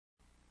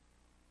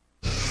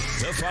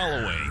The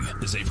following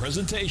is a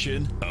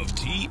presentation of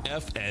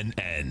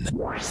TFNN.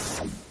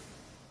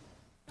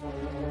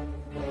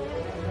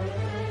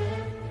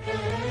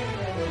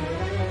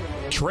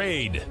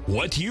 Trade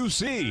what you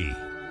see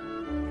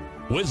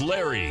with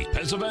Larry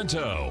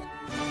Pesavento.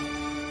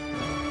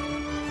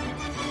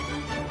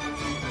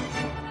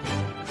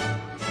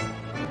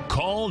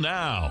 Call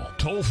now,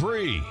 toll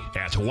free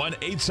at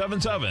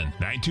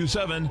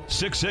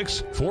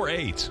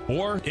 1-877-927-6648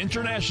 or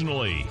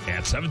internationally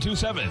at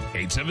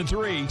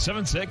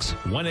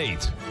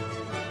 727-873-7618.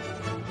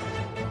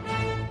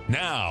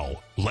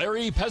 Now,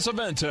 Larry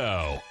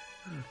Pesavento.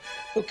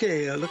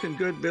 Okay, looking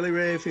good, Billy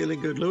Ray, feeling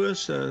good,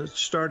 Lewis.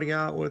 Starting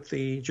out with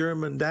the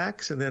German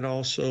DAX and then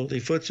also the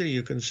FTSE.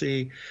 You can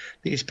see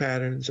these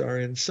patterns are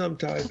in some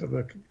type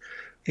of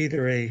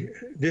either a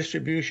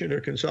distribution or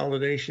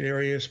consolidation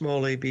area,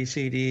 small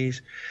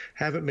ABCDs.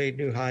 Haven't made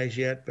new highs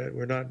yet, but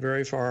we're not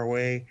very far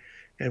away.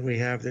 And we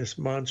have this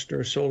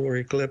monster solar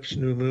eclipse,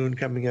 new moon,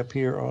 coming up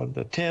here on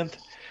the 10th,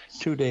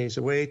 2 days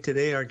away.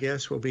 Today, our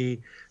guest will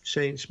be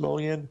Shane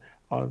Smolian.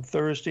 On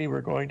Thursday, we're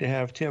going to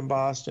have Tim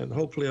Bost, and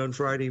hopefully on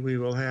Friday, we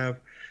will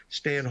have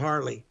Stan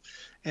Harley.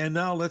 And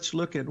now let's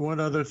look at one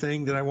other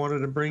thing that I wanted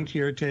to bring to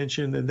your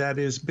attention, and that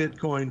is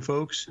Bitcoin,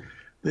 folks.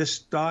 This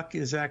stock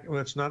is, well,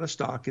 it's not a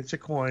stock, it's a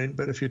coin.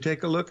 But if you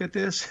take a look at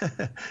this,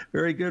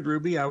 very good,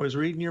 Ruby. I was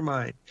reading your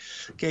mind.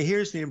 Okay,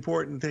 here's the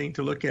important thing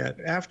to look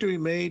at. After we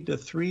made the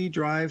 3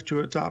 drive to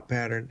a top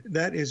pattern,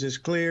 that is as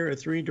clear a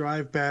 3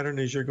 drive pattern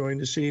as you're going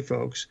to see,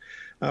 folks,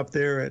 up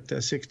there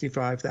at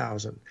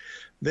 65,000.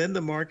 Then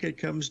the market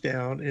comes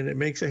down and it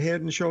makes a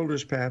head and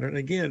shoulders pattern,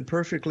 again,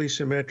 perfectly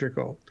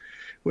symmetrical,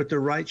 with the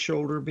right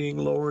shoulder being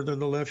lower than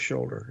the left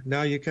shoulder.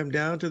 Now you come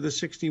down to the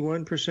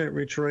 61%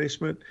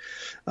 retracement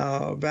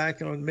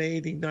back on May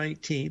the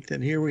 19th,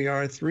 and here we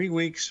are 3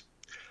 weeks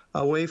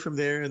away from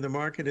there, and the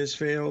market has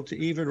failed to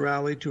even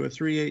rally to a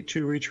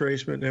 382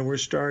 retracement, and we're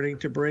starting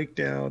to break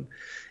down.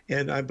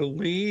 And I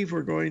believe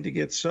we're going to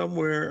get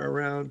somewhere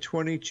around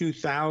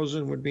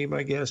 22,000 would be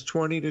my guess,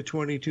 20 to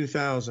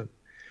 22,000.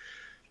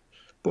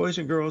 Boys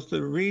and girls,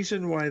 the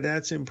reason why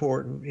that's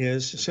important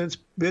is since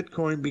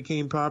Bitcoin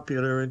became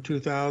popular in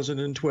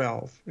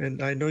 2012,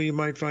 and I know you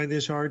might find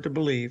this hard to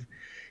believe,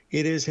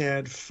 it has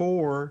had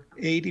 4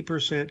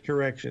 80%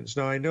 corrections.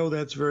 Now, I know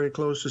that's very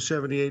close to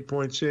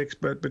 78.6,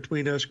 but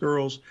between us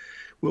girls,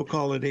 we'll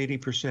call it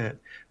 80%.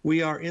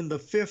 We are in the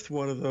 5th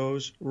one of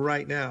those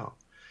right now.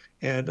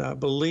 And I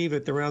believe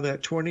at around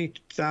that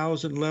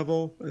 20,000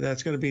 level,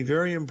 that's going to be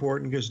very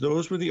important because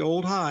those were the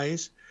old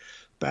highs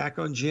back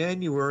on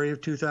January of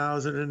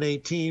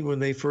 2018 when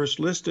they first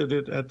listed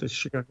it at the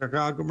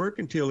Chicago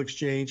Mercantile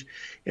Exchange.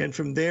 And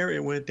from there,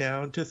 it went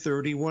down to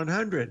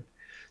 3,100.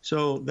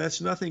 So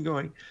that's nothing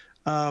going.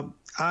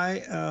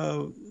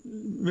 Mr.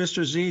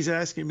 Z's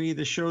asking me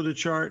to show the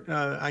chart.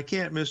 I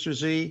can't, Mr.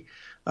 Z.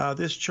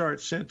 This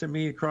chart sent to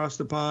me across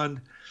the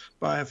pond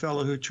by a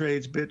fellow who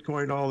trades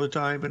Bitcoin all the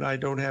time, and I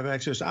don't have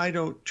access. I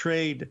don't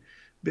trade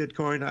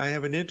Bitcoin. I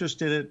have an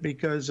interest in it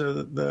because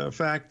of the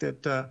fact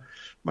that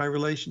my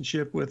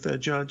relationship with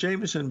John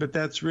Jameson, but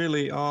that's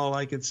really all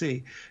I can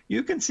see.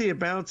 You can see a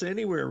bounce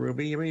anywhere,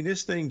 Ruby. I mean,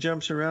 this thing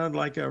jumps around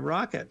like a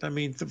rocket. I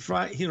mean, that's a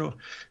 10%,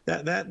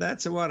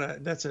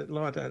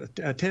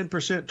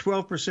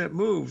 12%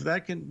 move.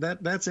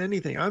 That's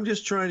anything. I'm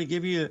just trying to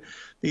give you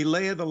the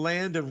lay of the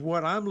land of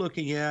what I'm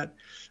looking at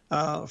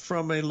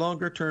from a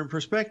longer term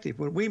perspective.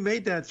 When we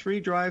made that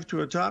 3 drive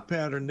to a top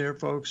pattern there,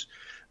 folks,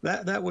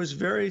 that was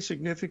very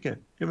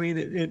significant. I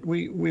mean,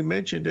 we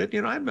mentioned it.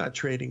 You know, I'm not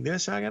trading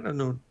this. I don't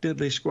know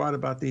diddly squat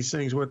about these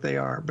things, what they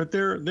are. But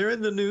they're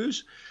in the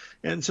news.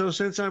 And so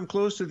since I'm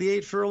close to the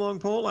 8 furlong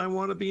pole, I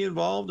want to be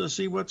involved to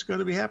see what's going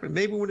to be happening.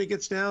 Maybe when it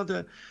gets down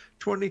to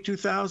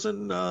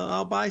 22,000,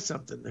 I'll buy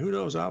something. Who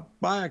knows? I'll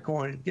buy a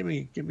coin. Give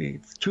me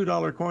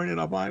 $2 coin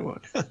and I'll buy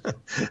one.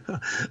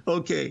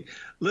 Okay,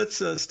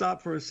 let's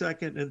stop for a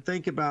second and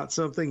think about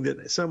something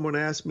that someone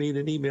asked me in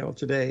an email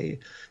today,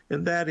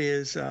 and that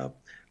is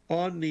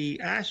on the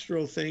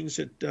Astro things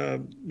that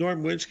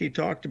Norm Winsky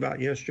talked about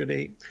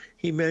yesterday.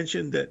 He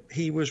mentioned that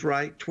he was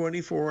right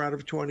 24 out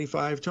of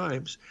 25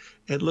 times.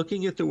 And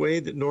looking at the way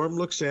that Norm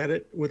looks at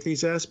it with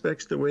these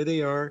aspects, the way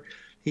they are,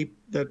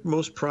 that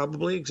most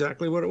probably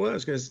exactly what it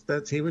was, because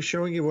he was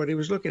showing you what he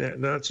was looking at.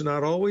 Now, it's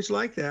not always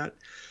like that.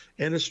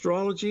 And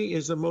astrology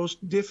is the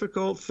most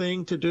difficult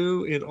thing to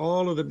do in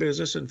all of the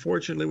business.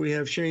 Unfortunately, we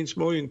have Shane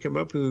Smolian come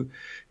up who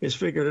has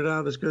figured it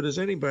out as good as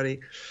anybody.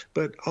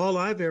 But all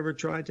I've ever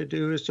tried to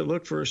do is to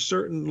look for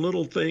certain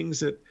little things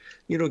that,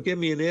 you know, give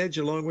me an edge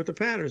along with the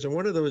patterns. And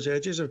one of those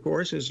edges, of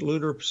course, is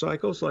lunar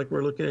cycles, like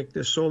we're looking at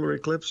the solar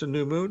eclipse and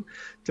new moon.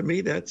 To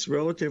me, that's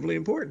relatively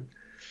important.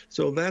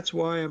 So that's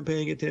why I'm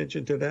paying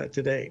attention to that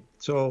today.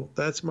 So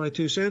that's my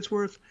 2 cents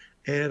worth,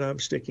 and I'm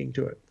sticking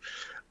to it.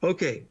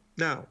 Okay,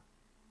 now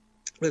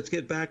let's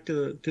get back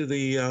to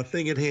the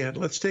thing at hand.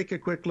 Let's take a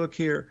quick look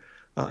here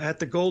at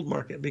the gold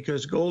market,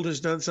 because gold has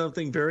done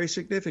something very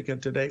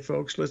significant today,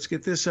 folks. Let's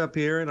get this up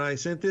here, and I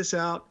sent this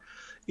out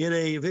in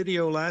a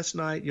video last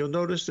night. You'll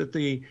notice that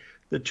the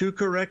The two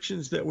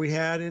corrections that we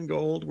had in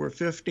gold were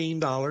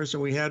 $15,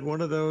 and we had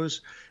one of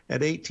those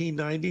at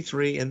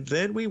 $18.93. And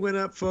then we went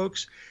up,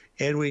 folks,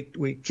 and we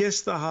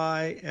kissed the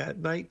high at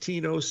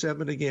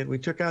 1907 again. We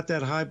took out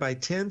that high by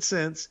 10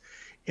 cents,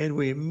 and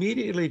we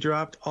immediately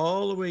dropped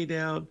all the way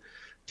down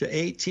to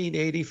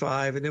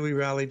 1885, and then we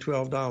rallied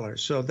 $12.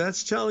 So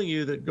that's telling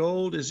you that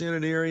gold is in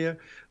an area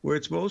where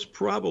it's most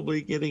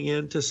probably getting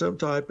into some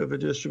type of a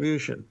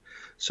distribution.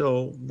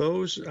 So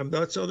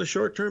that's on a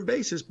short-term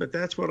basis, but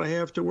that's what I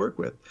have to work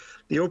with.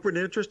 The open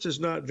interest is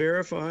not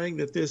verifying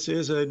that this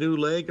is a new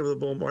leg of the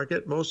bull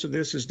market. Most of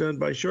this is done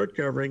by short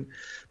covering,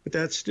 but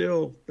that's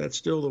still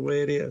the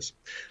way it is.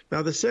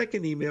 Now, the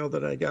second email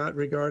that I got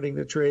regarding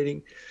the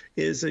trading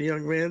is a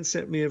young man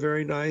sent me a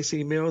very nice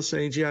email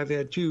saying, gee, I've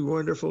had two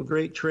wonderful,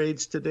 great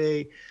trades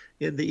today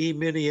in the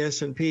E-mini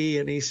S&P,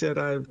 and he said,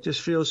 I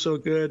just feel so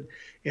good.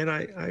 And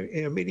I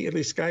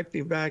immediately Skyped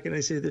him back, and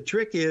I said, the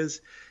trick is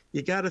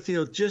you got to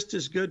feel just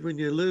as good when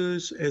you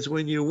lose as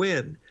when you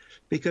win,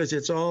 because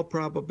it's all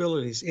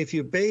probabilities. If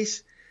you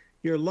base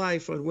your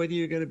life on whether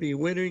you're going to be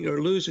winning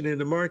or losing in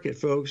the market,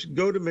 folks,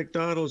 go to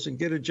McDonald's and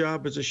get a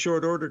job as a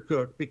short order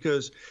cook,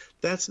 because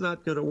that's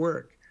not going to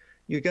work.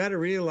 You got to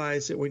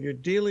realize that when you're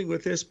dealing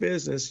with this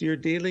business, you're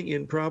dealing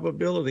in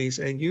probabilities,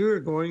 and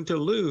you're going to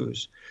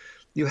lose.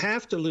 You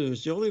have to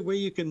lose. The only way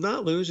you can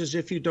not lose is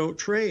if you don't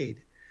trade.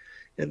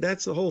 And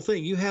that's the whole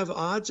thing. You have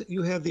odds. If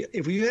you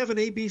have an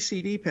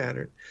ABCD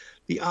pattern,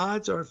 the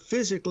odds are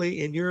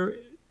physically and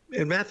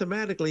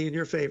mathematically in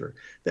your favor.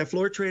 That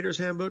Floor Traders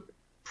Handbook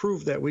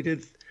proved that. We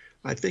did,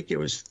 I think it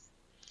was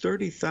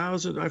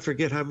 30,000. I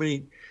forget how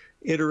many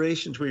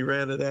iterations we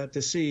ran of that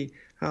to see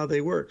how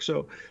they work.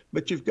 So,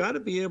 but you've got to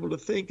be able to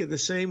think in the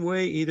same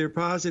way, either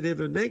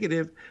positive or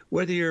negative,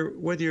 whether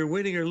you're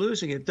winning or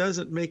losing. It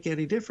doesn't make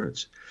any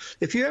difference.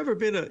 If you ever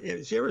have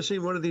you ever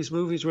seen one of these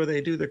movies where they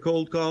do the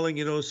cold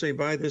calling, say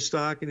buy this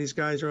stock, and these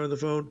guys are on the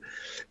phone?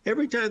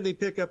 Every time they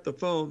pick up the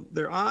phone,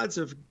 their odds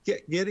of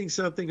getting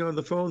something on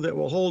the phone that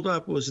will hold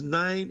up is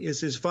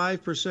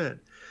 5%.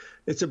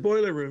 It's a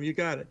boiler room. You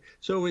got it.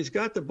 So he's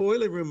got the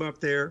boiler room up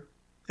there.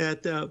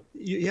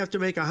 You have to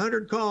make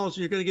 100 calls,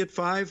 and you're going to get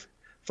five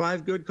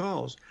good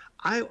calls.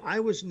 I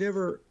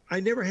never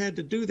had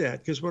to do that,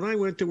 because when I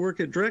went to work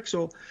at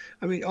Drexel,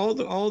 I mean,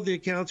 all the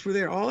accounts were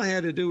there. All I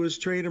had to do was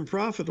trade them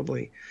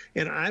profitably.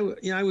 And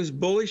I was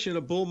bullish in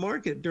a bull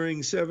market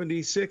during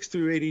 76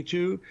 through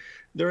 82.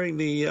 During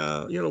the,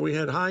 we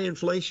had high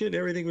inflation,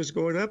 everything was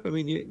going up. I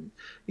mean,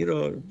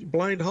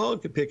 blind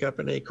hog could pick up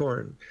an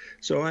acorn.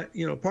 So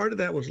part of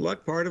that was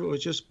luck. Part of it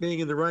was just being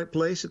in the right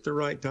place at the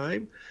right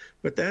time.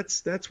 But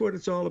that's what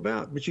it's all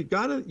about. But you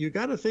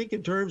gotta think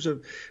in terms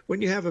of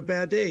when you have a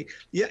bad day.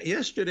 Yeah,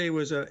 yesterday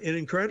was an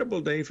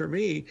incredible day for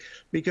me,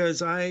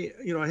 because I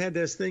had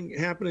this thing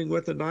happening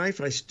with the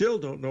knife. I still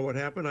don't know what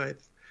happened.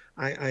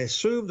 I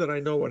assume that I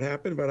know what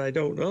happened, but I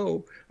don't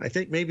know. I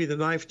think maybe the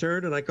knife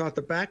turned and I caught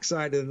the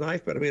backside of the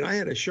knife. But I mean, I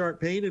had a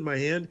sharp pain in my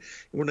hand.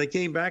 And when I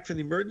came back from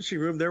the emergency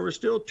room, there were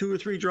still 2 or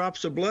 3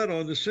 drops of blood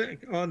on the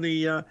sink, on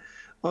the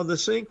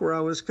sink where I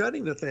was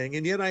cutting the thing,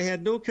 and yet I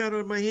had no cut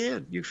on my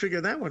hand. You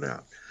figure that one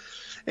out.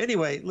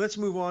 Anyway, let's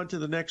move on to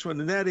the next one,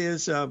 and that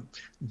is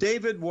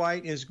David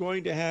White is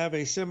going to have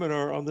a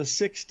seminar on the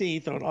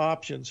 16th on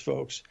options,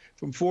 folks,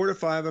 from 4 to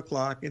 5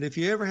 o'clock. And if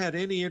you ever had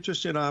any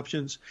interest in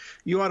options,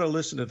 you ought to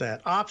listen to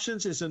that.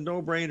 Options is a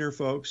no-brainer,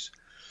 folks.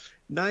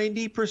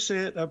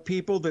 90% of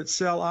people that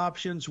sell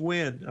options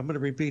win. I'm going to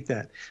repeat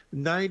that.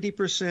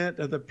 90%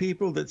 of the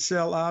people that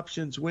sell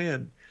options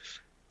win.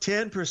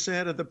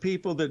 10% of the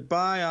people that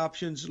buy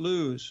options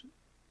lose.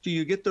 Do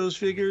you get those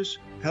figures?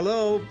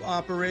 Hello,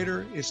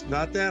 operator. It's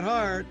not that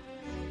hard.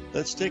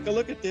 Let's take a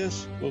look at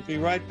this. We'll be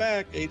right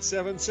back.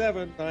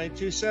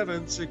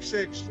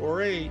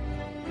 877-927-6648.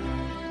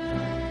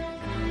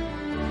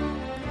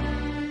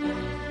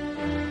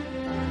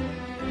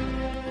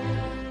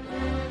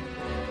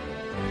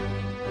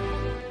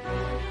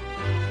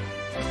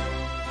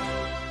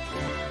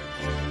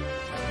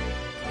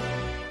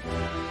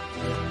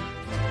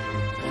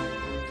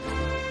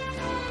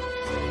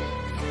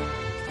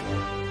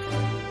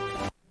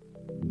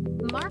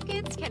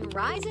 Markets can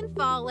rise and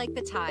fall like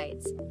the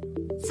tides.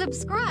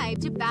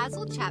 Subscribe to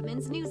Basil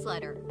Chapman's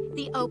newsletter,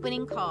 The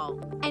Opening Call,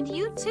 and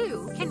you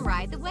too can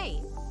ride the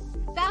wave.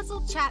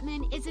 Basil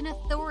Chapman is an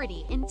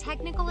authority in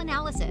technical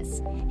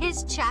analysis.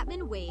 His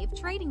Chapman Wave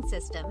trading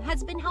system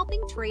has been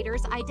helping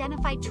traders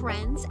identify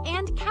trends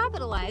and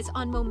capitalize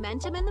on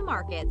momentum in the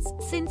markets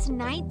since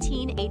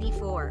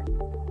 1984.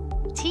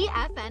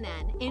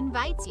 TFNN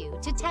invites you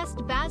to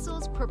test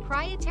Basil's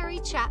proprietary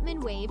Chapman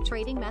Wave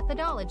trading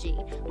methodology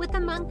with a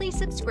monthly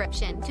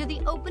subscription to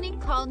the Opening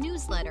Call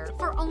newsletter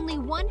for only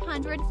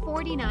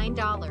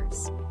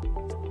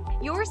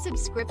 $149. Your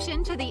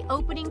subscription to the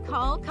Opening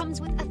Call comes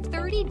with a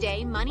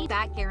 30-day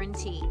money-back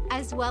guarantee,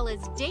 as well as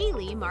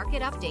daily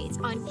market updates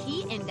on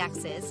key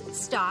indexes,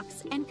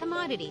 stocks, and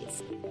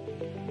commodities.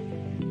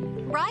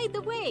 Ride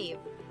the wave.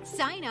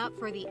 Sign up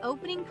for the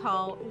Opening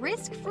Call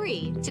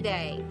risk-free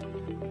today.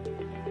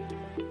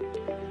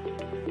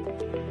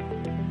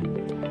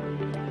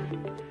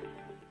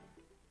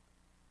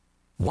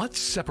 What's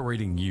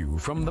separating you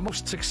from the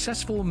most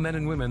successful men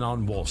and women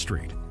on Wall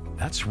Street?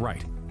 That's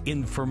right,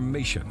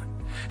 information.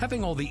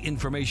 Having all the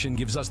information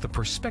gives us the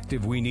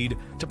perspective we need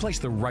to place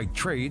the right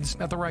trades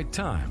at the right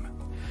time.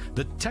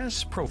 The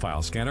TESS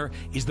Profile Scanner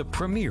is the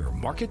premier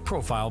market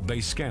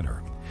profile-based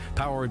scanner.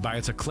 Powered by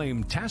its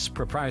acclaimed TESS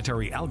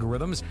proprietary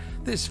algorithms,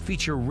 this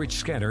feature-rich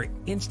scanner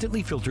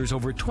instantly filters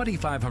over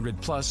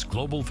 2,500-plus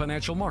global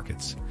financial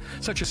markets,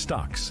 such as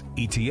stocks,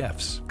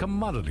 ETFs,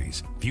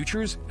 commodities,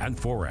 futures, and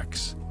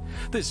Forex.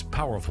 This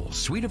powerful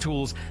suite of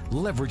tools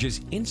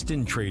leverages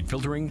instant trade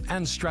filtering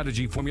and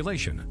strategy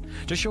formulation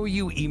to show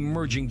you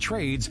emerging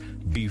trades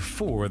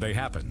before they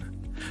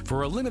happen.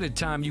 For a limited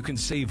time, you can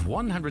save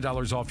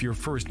 $100 off your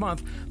first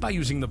month by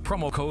using the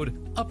promo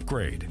code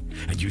UPGRADE,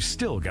 and you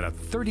still get a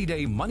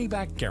 30-day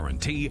money-back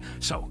guarantee,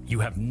 so you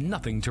have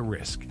nothing to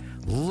risk.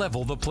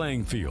 Level the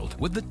playing field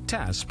with the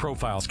TESS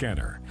Profile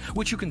Scanner,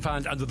 which you can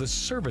find under the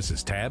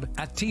Services tab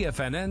at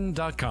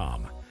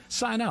TFNN.com.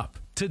 Sign up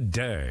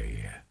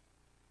today.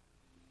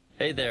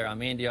 Hey there,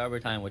 I'm Andy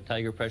Arbertine with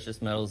Tiger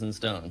Precious Metals and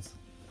Stones.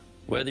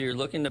 Whether you're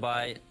looking to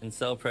buy and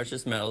sell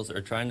precious metals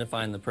or trying to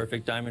find the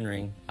perfect diamond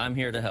ring, I'm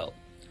here to help.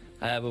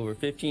 I have over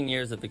 15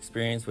 years of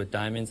experience with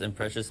diamonds and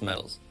precious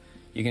metals.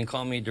 You can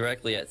call me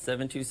directly at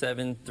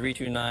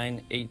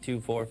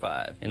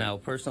 727-329-8245, and I will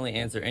personally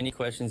answer any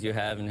questions you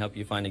have and help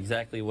you find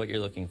exactly what you're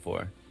looking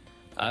for.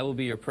 I will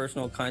be your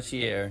personal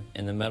concierge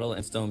in the metal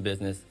and stone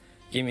business.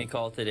 Give me a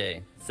call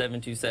today,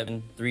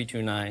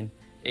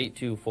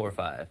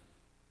 727-329-8245.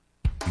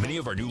 Many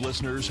of our new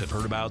listeners have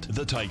heard about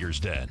The Tiger's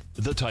Den.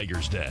 The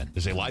Tiger's Den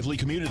is a lively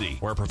community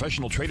where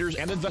professional traders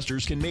and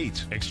investors can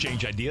meet,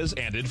 exchange ideas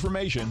and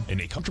information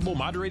in a comfortable,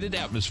 moderated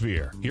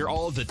atmosphere. Hear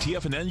all of the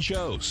TFNN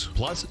shows,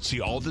 plus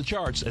see all of the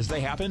charts as they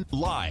happen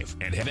live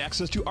and have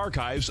access to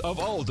archives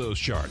of all of those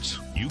charts.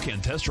 You can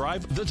test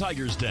drive The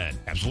Tiger's Den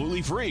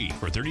absolutely free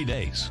for 30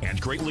 days and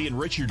greatly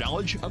enrich your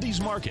knowledge of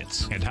these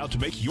markets and how to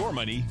make your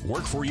money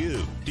work for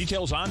you.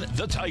 Details on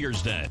The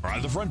Tiger's Den are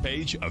on the front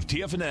page of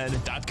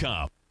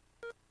TFNN.com.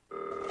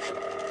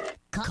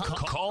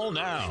 Call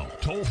now,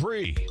 toll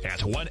free at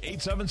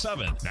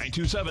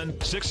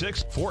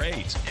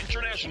 1-877-927-6648.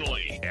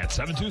 Internationally at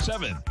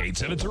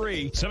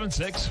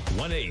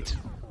 727-873-7618.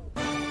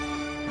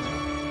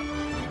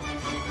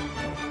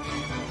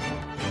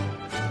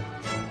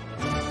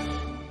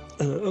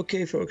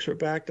 Okay, folks, we're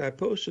back. I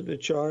posted the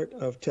chart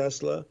of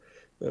Tesla.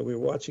 We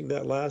were watching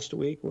that last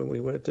week when we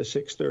went to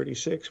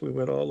 636. We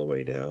went all the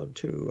way down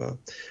to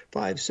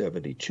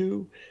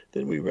 572.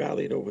 Then we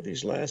rallied over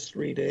these last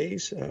 3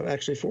 days,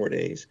 actually 4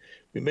 days.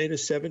 We made a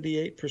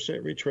 78%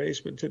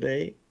 retracement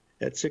today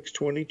at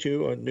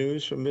 622 on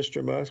news from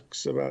Mr.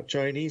 Musk about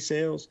Chinese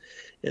sales,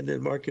 and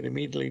then market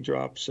immediately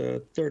drops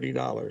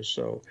 $30.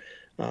 So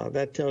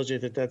that tells you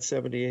that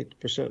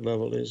 78%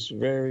 level is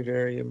very,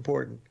 very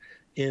important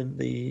in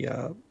the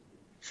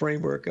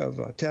framework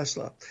of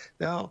Tesla.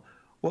 Now,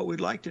 what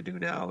we'd like to do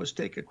now is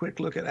take a quick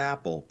look at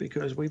Apple,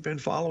 because we've been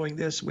following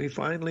this. We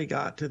finally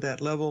got to that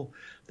level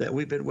that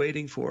we've been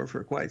waiting for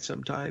quite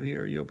some time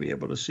here. You'll be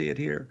able to see it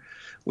here.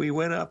 We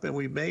went up and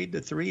we made the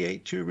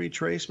 382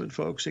 retracement,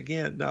 folks,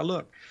 again. Now,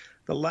 look,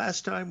 the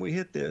last time we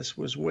hit this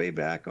was way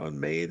back on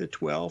May the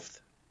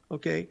 12th.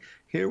 Okay,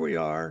 here we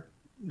are.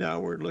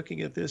 Now we're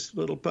looking at this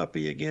little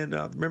puppy again.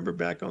 Now, remember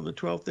back on the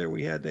 12th there,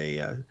 we had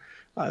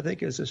I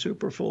think it's a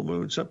super full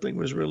moon. Something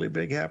was really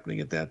big happening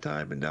at that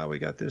time, and now we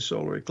got this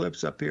solar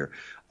eclipse up here.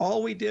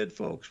 All we did,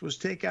 folks, was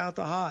take out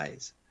the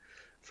highs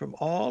from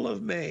all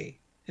of May,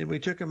 and we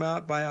took them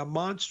out by a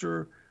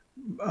monster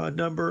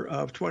number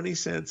of 20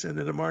 cents, and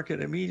then the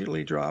market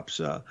immediately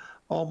drops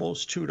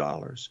almost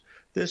 $2.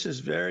 This is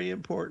very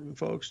important,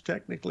 folks,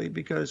 technically,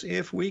 because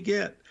if we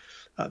get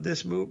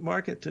this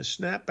market to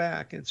snap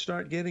back and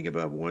start getting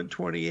above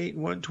 128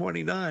 and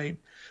 129,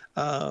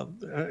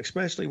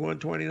 especially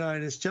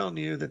 129, is telling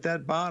you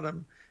that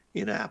bottom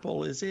in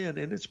Apple is in,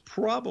 and it's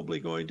probably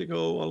going to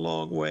go a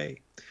long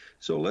way.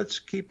 So let's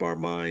keep our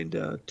mind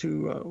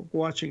to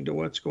watching to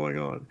what's going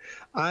on.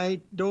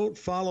 I don't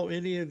follow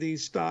any of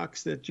these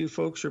stocks that you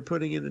folks are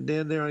putting in the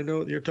den there. I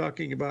know you're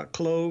talking about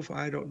Clove.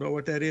 I don't know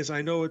what that is.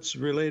 I know it's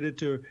related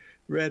to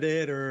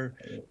Reddit or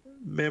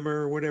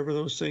Memor or whatever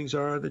those things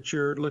are that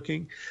you're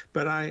looking,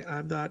 but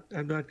I'm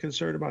not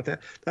concerned about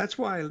that. That's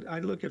why I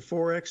look at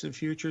Forex and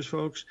futures,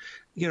 folks.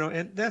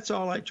 And that's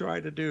all I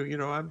try to do.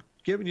 I'm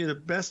giving you the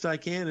best I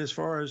can as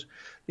far as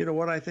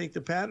what I think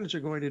the patterns are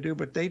going to do,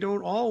 but they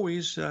don't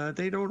always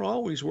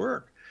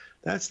work.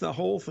 That's the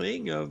whole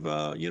thing of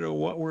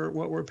what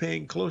we're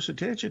paying close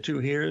attention to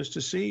here, is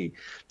to see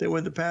that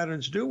when the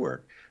patterns do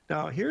work.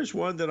 Now, here's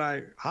one that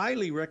I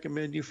highly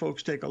recommend you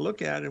folks take a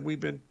look at,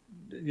 and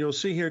you'll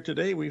see here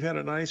today we've had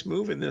a nice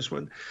move in this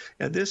one,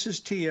 and this is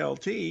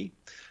TLT.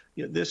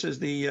 This is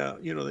the the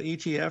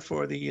ETF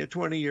for the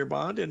 20-year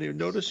bond, and you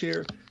notice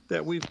here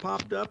that we've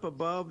popped up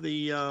above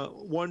the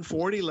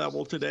 140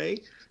 level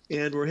today,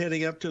 and we're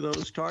heading up to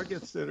those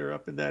targets that are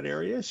up in that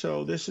area.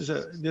 So this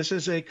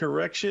is a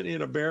correction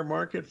in a bear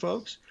market,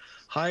 folks.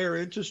 Higher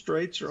interest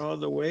rates are on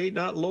the way,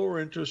 not lower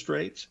interest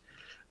rates.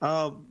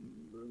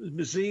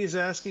 Z is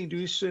asking, do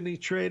you see any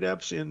trade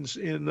ups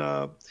in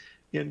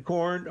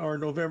corn or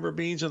November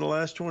beans in the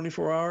last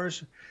 24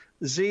 hours?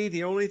 Z,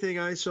 the only thing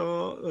I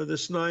saw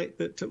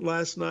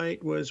last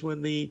night was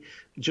when the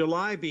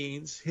July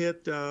beans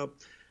hit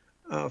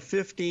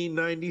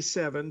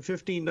 1597.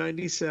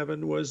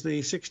 1597 was the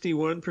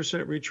 61%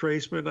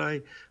 retracement.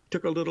 I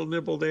took a little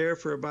nibble there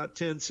for about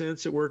 10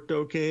 cents. It worked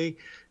okay,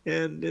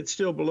 and it's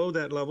still below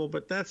that level,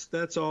 but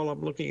that's all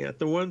I'm looking at.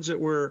 The ones that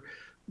were,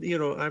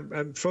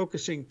 I'm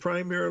focusing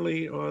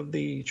primarily on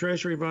the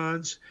Treasury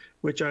bonds,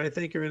 which I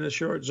think are in a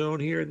short zone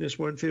here in this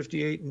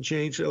 158 and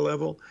change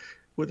level,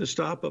 with a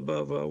stop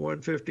above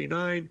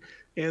 159.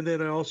 And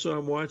then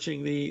I'm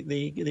watching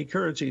the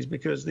currencies,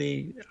 because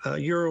the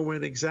euro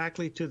went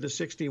exactly to the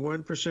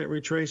 61%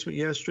 retracement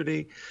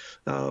yesterday.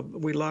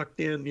 We locked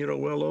in,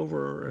 well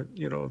over,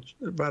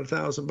 about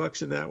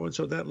 $1,000 in that one,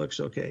 so that looks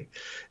okay.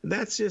 And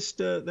that's just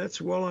that's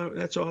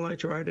all I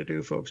try to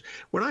do, folks.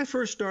 When I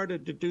first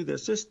started to do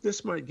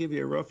this might give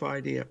you a rough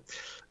idea.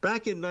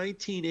 Back in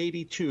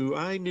 1982,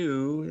 I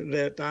knew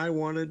that I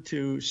wanted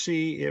to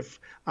see if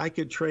I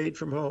could trade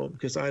from home,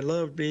 because I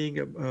loved being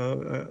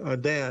a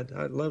dad.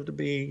 I loved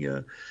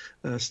being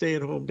a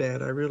stay-at-home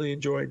dad. I really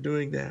enjoyed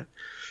doing that.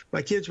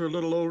 My kids were a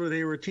little older.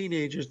 They were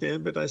teenagers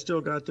then, but I still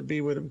got to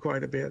be with them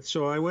quite a bit.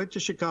 So I went to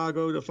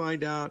Chicago to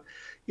find out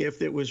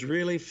if it was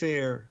really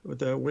fair with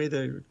the way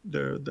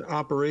the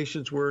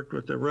operations worked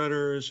with the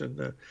runners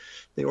and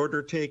the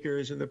order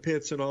takers and the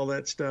pits and all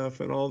that stuff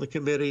and all the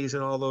committees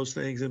and all those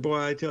things. And boy,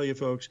 I tell you,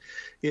 folks,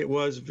 it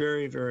was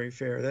very, very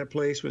fair. That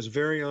place was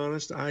very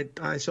honest.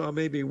 I saw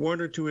maybe one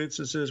or two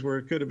instances where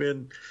it could have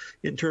been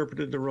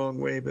interpreted the wrong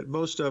way, but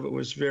most of it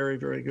was very,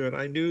 very good.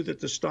 I knew that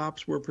the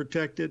stops were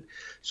protected.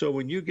 So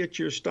when you get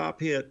your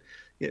stop hit,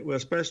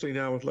 especially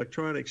now with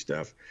electronic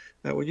stuff,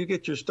 when you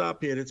get your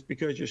stop hit, it's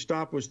because your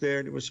stop was there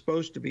and it was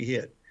supposed to be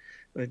hit.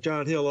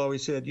 John Hill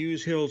always said,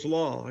 use Hill's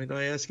law. And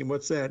I asked him,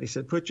 what's that? He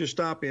said, put your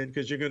stop in,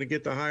 because you're going to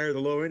get the higher the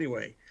low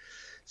anyway.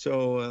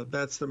 So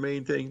that's the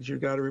main things you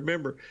got to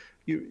remember.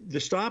 The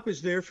stop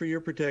is there for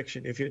your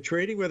protection. If you're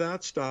trading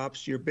without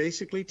stops, you're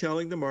basically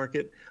telling the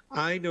market,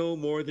 I know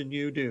more than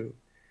you do.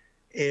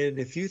 And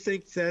if you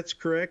think that's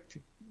correct,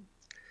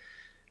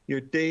 your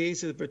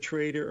days of a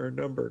trader are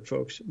numbered,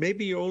 folks.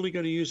 Maybe you're only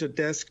going to use a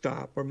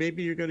desktop, or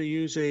maybe you're going to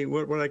use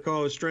what I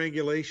call a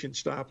strangulation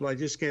stop. I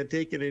just can't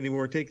take it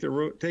anymore. Take the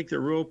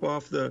rope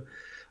off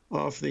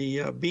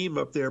the beam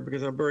up there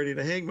because I'm ready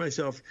to hang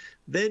myself.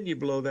 Then you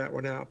blow that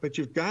one out. But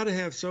you've got to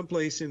have some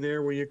place in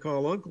there where you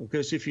call uncle,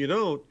 because if you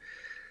don't,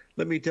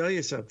 let me tell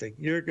you something.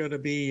 You're going to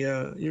be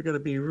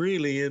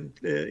really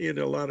in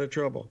a lot of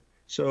trouble.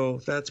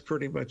 So that's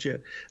pretty much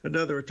it.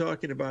 We're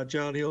talking about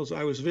John Hills.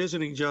 I was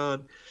visiting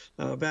John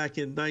back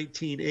in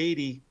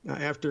 1980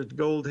 after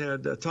gold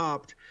had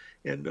topped,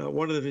 and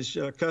one of his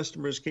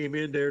customers came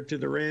in there to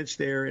the ranch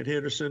there in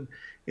Henderson,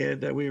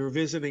 and we were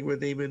visiting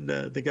with him, and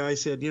the guy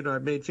said, I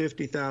made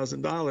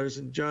 $50,000,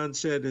 and John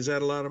said, is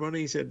that a lot of money?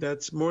 He said,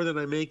 that's more than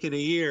I make in a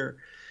year.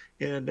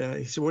 And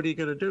he said, what are you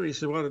going to do? He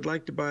said, well, I'd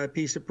like to buy a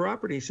piece of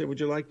property. He said, would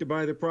you like to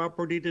buy the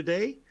property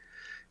today?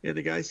 And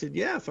the guy said,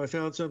 yeah, if I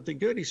found something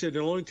good. He said, it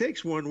only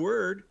takes one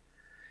word.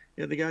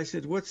 And the guy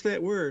said, what's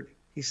that word?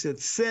 He said,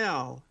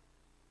 sell.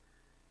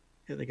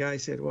 And the guy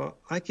said, well,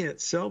 I can't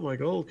sell my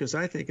gold because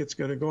I think it's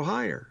going to go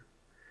higher.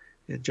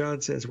 And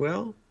John says,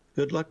 well,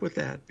 good luck with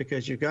that,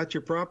 because you got your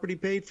property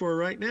paid for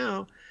right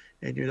now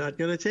and you're not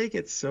going to take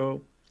it.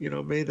 So,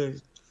 may the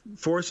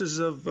forces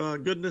of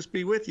goodness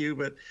be with you.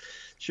 But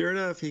sure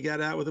enough, he got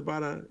out with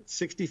about a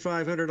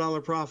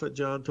 $6,500 profit,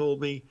 John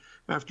told me,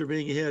 after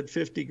being ahead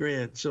 50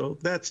 grand. So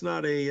that's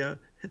not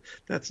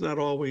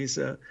always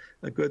a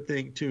good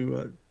thing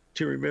to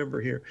remember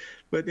here.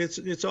 But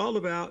it's all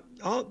about,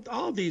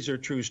 all these are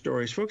true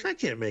stories, folks. I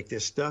can't make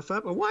this stuff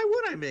up. Why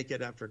would I make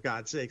it up, for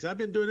God's sakes? I've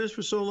been doing this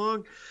for so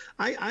long.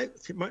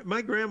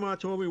 My grandma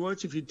told me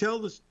once, if you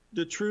tell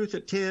the truth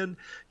at 10,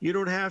 you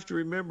don't have to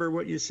remember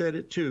what you said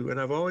at 2.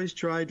 And I've always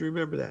tried to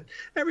remember that.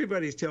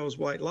 Everybody tells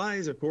white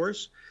lies, of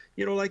course.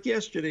 Like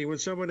yesterday when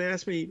someone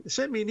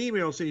sent me an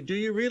email saying, do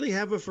you really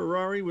have a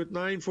Ferrari with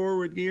 9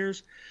 forward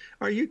gears?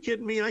 Are you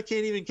kidding me? I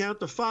can't even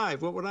count to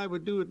 5. What would I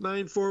do with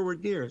 9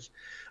 forward gears?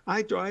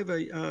 I drive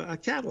a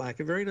Cadillac,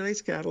 a very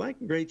nice Cadillac,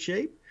 in great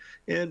shape.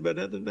 But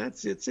other than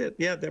that, it's it.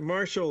 Yeah,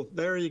 Marshall,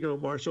 there you go,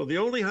 Marshall. The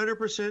only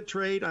 100%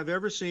 trade I've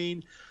ever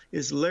seen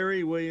is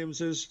Larry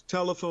Williams's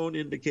telephone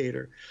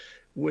indicator.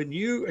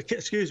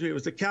 It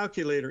was the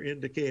calculator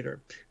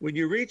indicator. When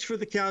you reach for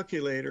the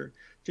calculator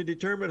to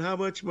determine how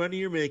much money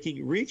you're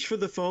making, reach for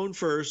the phone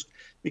first,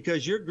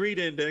 because your greed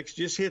index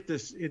just hit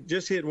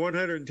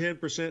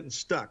 110% and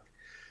stuck.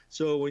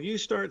 So when you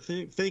start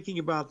thinking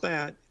about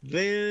that,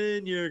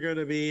 then you're going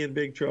to be in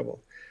big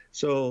trouble.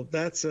 So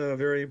that's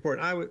very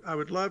important. I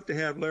would love to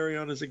have Larry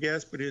on as a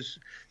guest, but his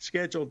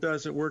schedule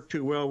doesn't work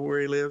too well where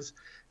he lives.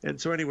 And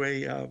so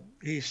anyway,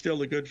 he's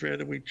still a good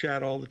friend, and we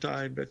chat all the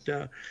time.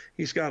 But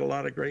he's got a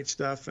lot of great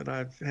stuff, and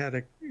I've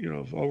had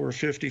over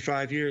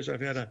 55 years,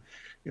 I've had a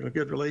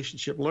good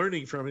relationship,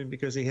 learning from him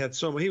because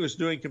he was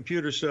doing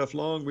computer stuff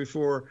long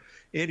before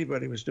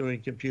anybody was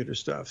doing computer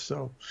stuff.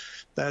 So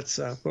that's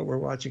what we're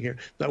watching here.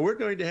 Now we're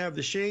going to have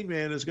the Shane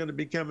Man is going to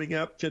be coming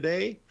up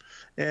today,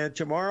 and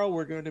tomorrow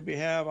we're going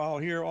to I'll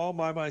hear all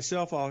by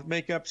myself. I'll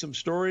make up some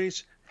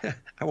stories.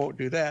 I won't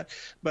do that.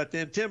 But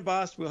then Tim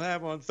Bost we'll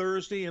have on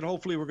Thursday, and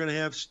hopefully we're going to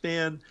have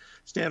Stan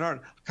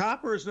Hart.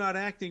 Copper is not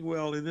acting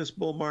well in this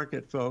bull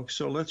market, folks,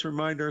 so let's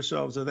remind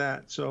ourselves of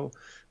that. So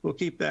we'll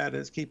keep that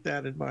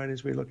in mind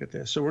as we look at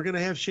this. So we're going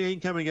to have Shane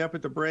coming up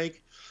at the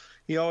break.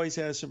 He always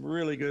has some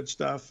really good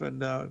stuff, and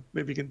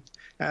maybe you can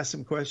ask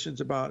some questions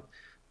about,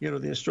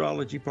 the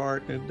astrology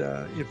part and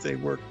if they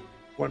work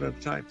one at a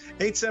time.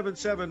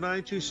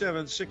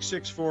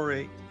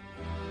 877-927-6648.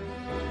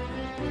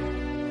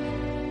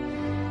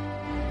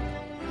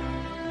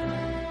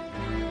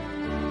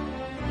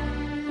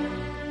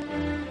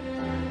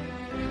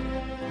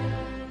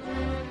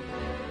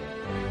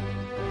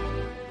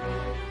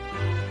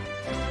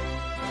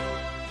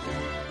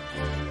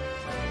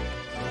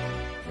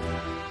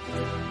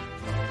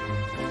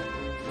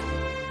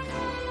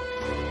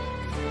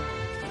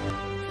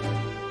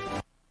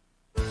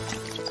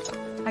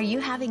 Are you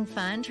having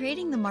fun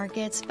trading the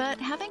markets but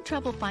having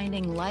trouble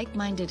finding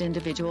like-minded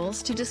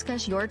individuals to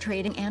discuss your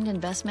trading and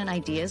investment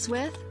ideas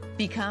with?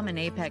 Become an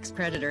apex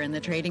predator in the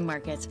trading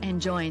markets and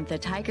join the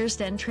Tiger's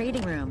Den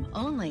Trading Room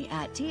only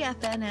at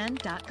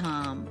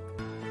TFNN.com.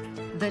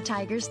 The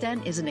Tiger's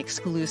Den is an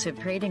exclusive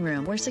trading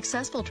room where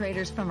successful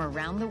traders from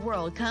around the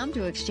world come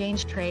to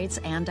exchange trades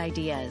and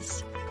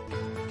ideas.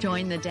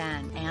 Join the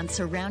den and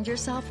surround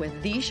yourself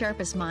with the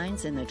sharpest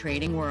minds in the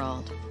trading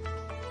world.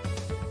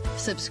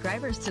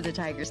 Subscribers to the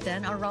Tiger's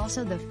Den are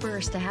also the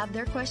first to have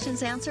their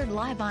questions answered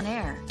live on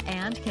air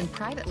and can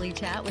privately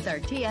chat with our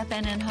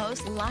TFNN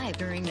hosts live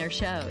during their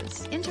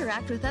shows.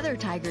 Interact with other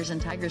Tigers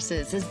and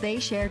Tigresses as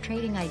they share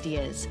trading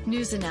ideas,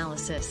 news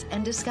analysis,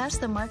 and discuss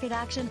the market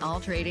action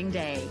all trading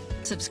day.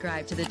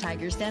 Subscribe to the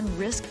Tiger's Den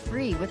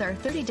risk-free with our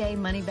 30-day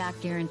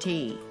money-back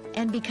guarantee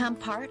and become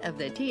part of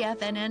the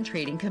TFNN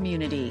trading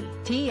community.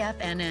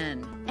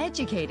 TFNN,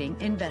 educating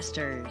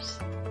investors.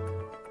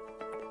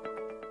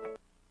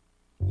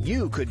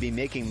 You could be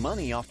making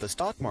money off the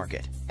stock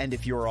market. And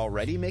if you're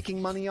already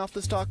making money off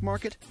the stock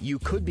market, you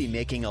could be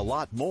making a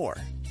lot more.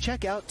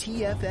 Check out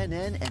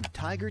TFNN and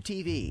Tiger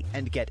TV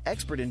and get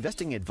expert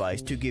investing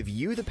advice to give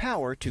you the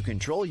power to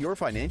control your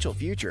financial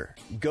future.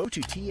 Go to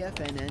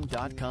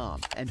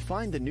TFNN.com and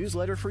find the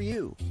newsletter for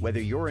you.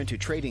 Whether you're into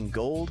trading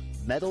gold,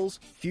 metals,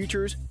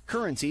 futures,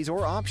 currencies,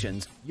 or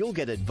options, you'll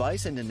get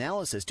advice and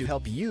analysis to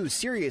help you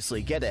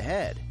seriously get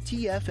ahead.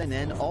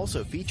 TFNN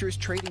also features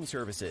trading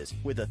services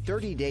with a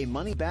 30-day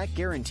money-back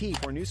guarantee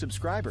for new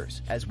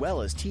subscribers, as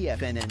well as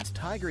TFNN's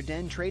Tiger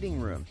Den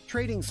Trading Room,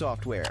 trading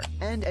software,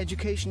 and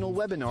educational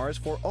webinars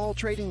for all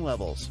trading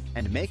levels.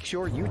 And make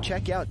sure you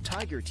check out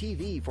Tiger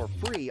TV for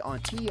free on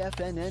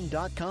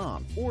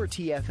TFNN.com or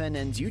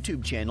TFNN's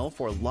YouTube channel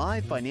for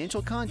live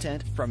financial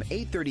content from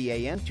 8:30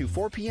 a.m. to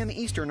 4 p.m.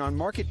 Eastern on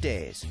market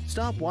days.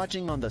 Stop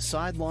watching on the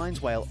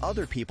sidelines while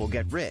other people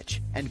get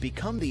rich and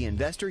become the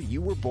investor you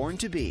were born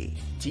to be.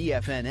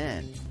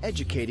 TFNN,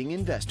 educating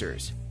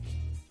investors.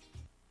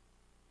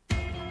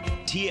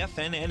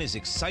 TFNN is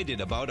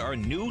excited about our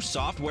new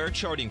software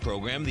charting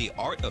program, The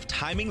Art of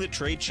Timing the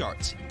Trade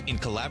Charts. In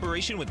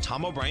collaboration with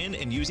Tom O'Brien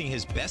and using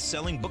his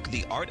best-selling book,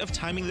 The Art of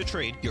Timing the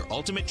Trade, Your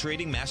Ultimate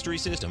Trading Mastery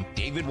System,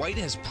 David White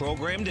has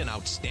programmed an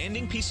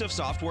outstanding piece of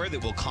software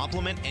that will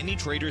complement any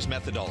trader's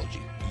methodology.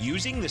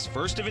 Using this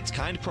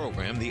first-of-its-kind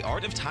program, The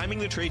Art of Timing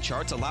the Trade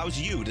Charts allows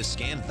you to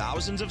scan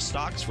thousands of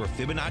stocks for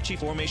Fibonacci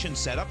formation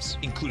setups,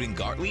 including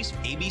Gartley's,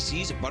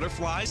 ABC's,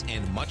 butterflies,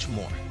 and much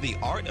more. The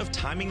Art of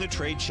Timing the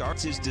Trade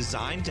Charts is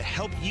designed to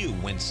help you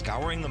when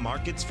scouring the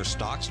markets for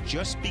stocks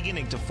just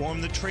beginning to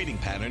form the trading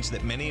patterns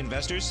that many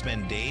investors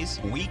spend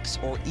days, weeks,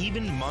 or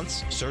even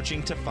months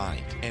searching to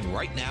find. And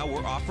right now,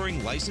 we're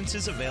offering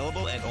licenses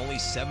available at only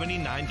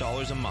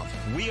 $79 a month.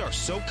 We are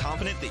so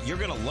confident that you're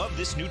going to love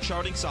this new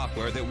charting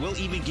software that will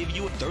even give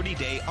you a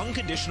 30-day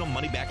unconditional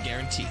money-back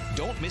guarantee.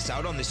 Don't miss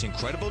out on this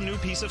incredible new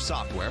piece of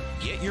software.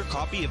 Get your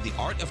copy of The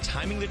Art of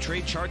Timing the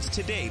Trade Charts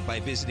today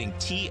by visiting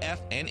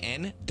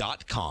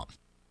TFNN.com.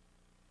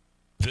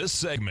 This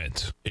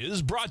segment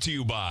is brought to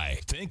you by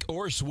Think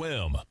or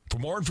Swim. For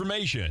more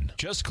information,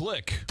 just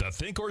click the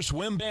Think or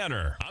Swim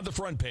banner on the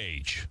front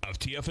page of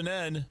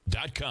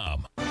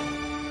TFNN.com.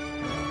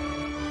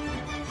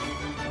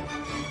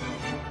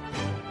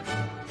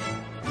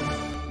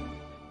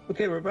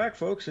 Okay, we're back,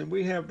 folks, and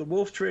we have the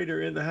Wolf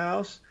Trader in the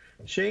house.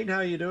 Shane, how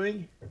are you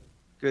doing?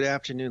 Good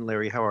afternoon,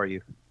 Larry. How are you?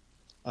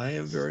 I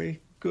am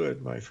very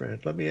good, my friend.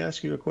 Let me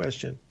ask you a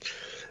question.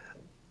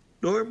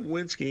 Norm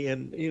Winsky,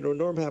 and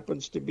Norm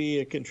happens to be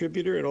a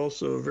contributor and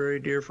also a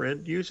very dear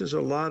friend, uses a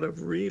lot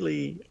of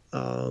really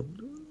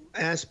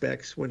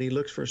aspects when he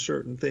looks for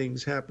certain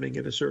things happening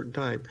at a certain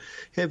time.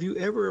 Have you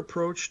ever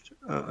approached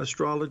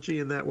astrology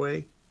in that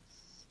way?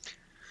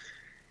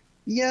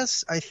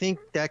 Yes, I think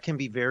that can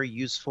be very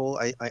useful.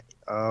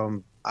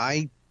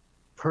 I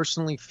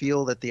personally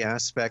feel that the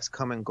aspects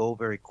come and go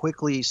very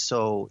quickly,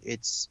 so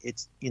it's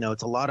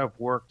a lot of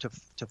work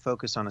to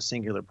focus on a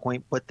singular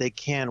point, but they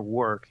can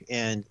work.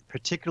 And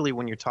particularly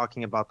when you're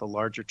talking about the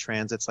larger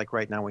transits, like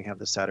right now we have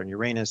the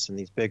Saturn-Uranus and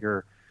these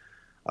bigger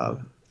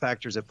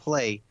factors at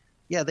play.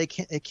 Yeah,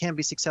 it can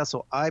be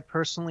successful. I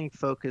personally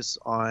focus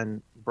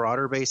on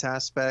broader base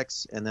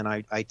aspects, and then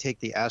I take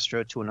the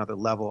astro to another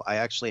level. I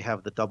actually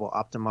have the double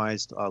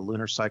optimized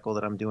lunar cycle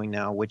that I'm doing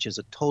now, which is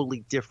a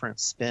totally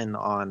different spin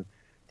on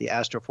the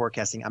astro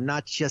forecasting. I'm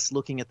not just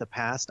looking at the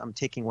past. I'm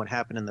taking what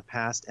happened in the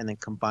past and then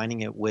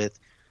combining it with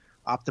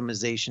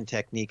optimization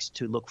techniques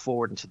to look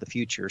forward into the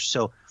future.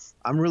 So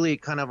I'm really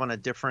kind of on a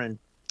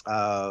different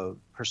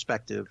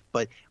perspective,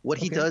 but what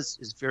he does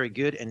is very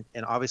good,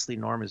 and obviously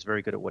Norm is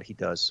very good at what he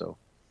does. So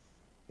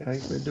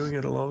I've been doing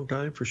it a long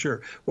time for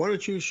sure. Why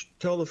don't you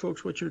tell the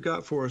folks what you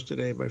got for us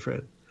today, my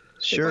friend?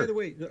 Sure. Hey, by the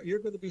way, you're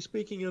going to be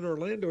speaking in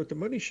Orlando at the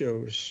Money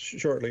Show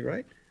shortly,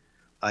 right?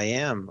 I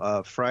am.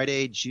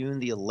 Friday, June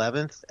the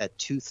 11th at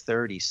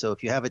 2:30. So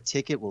if you have a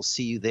ticket, we'll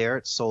see you there.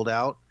 It's sold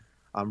out.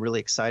 I'm really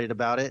excited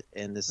about it,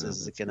 and this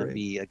is going to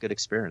be a good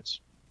experience.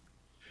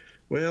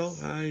 Well,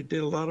 I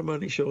did a lot of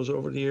money shows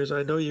over the years.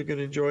 I know you're going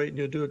to enjoy it, and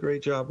you'll do a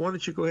great job. Why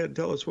don't you go ahead and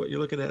tell us what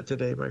you're looking at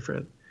today, my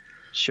friend?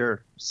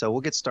 Sure. So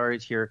we'll get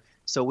started here.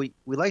 So we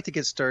like to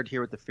get started here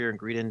with the Fear and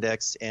Greed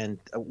Index. And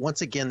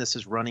once again, this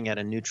is running at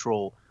a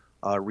neutral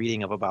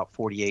reading of about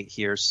 48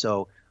 here.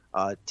 So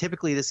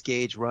typically this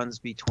gauge runs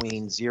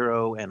between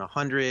 0 and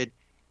 100.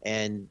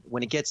 And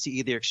when it gets to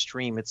either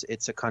extreme,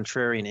 it's a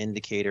contrarian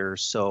indicator.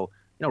 So,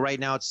 right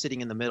now it's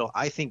sitting in the middle.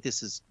 I think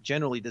this is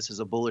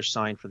a bullish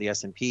sign for the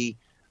S&P.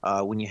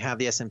 When you have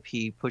the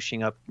S&P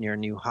pushing up near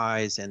new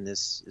highs and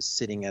this is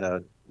sitting at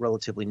a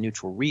relatively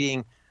neutral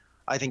reading,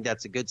 I think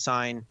that's a good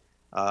sign.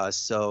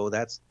 So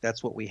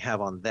that's what we have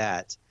on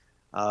that.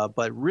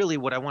 But really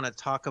what I want to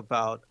talk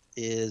about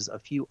is a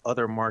few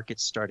other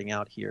markets starting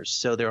out here.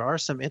 So there are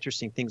some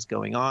interesting things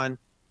going on.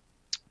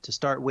 To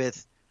start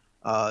with,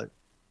 I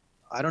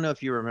don't know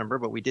if you remember,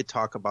 but we did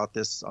talk about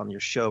this on your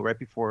show right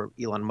before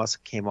Elon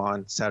Musk came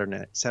on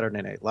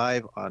Saturday Night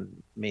Live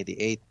on May the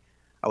 8th.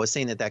 I was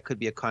saying that could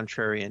be a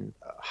contrarian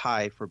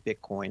high for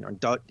Bitcoin,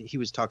 or he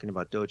was talking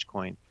about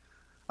Dogecoin.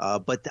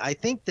 But I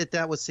think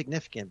that was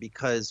significant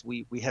because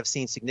we have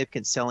seen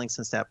significant selling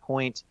since that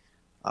point.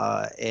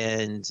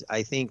 And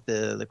I think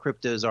the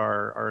cryptos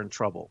are in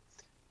trouble.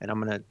 And I'm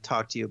going to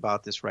talk to you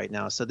about this right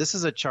now. So this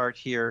is a chart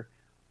here.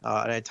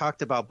 And I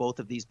talked about both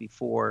of these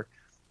before.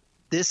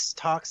 This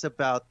talks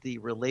about the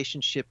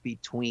relationship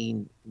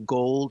between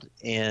gold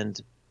and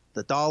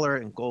the dollar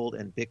and gold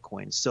and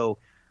Bitcoin. So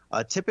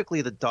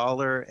typically the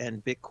dollar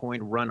and Bitcoin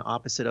run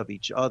opposite of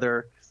each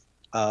other,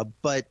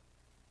 but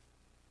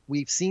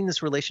we've seen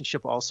this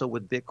relationship also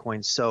with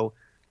Bitcoin. So,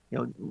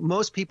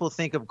 most people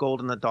think of gold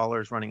and the dollar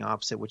as running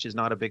opposite, which is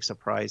not a big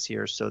surprise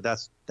here. So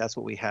that's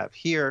what we have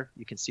here.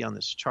 You can see on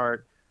this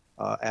chart,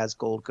 as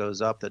gold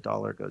goes up, the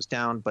dollar goes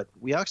down. But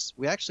we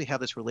actually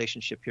have this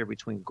relationship here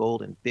between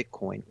gold and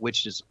Bitcoin,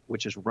 which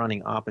is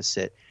running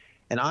opposite.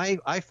 And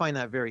I find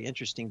that very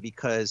interesting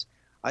because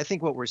I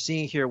think what we're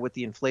seeing here with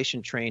the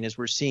inflation train is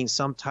we're seeing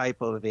some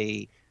type of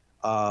a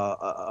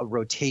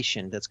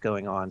rotation that's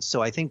going on.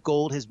 So I think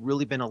gold has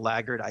really been a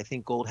laggard. I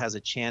think gold has a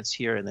chance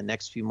here in the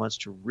next few months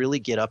to really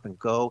get up and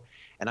go.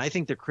 And I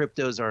think the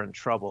cryptos are in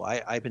trouble.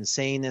 I've been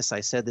saying this.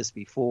 I said this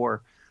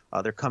before.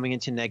 They're coming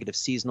into negative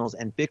seasonals,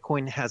 and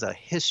Bitcoin has a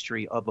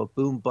history of a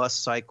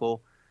boom-bust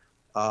cycle.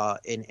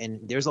 And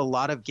there's a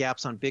lot of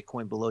gaps on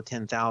Bitcoin below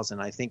 10,000.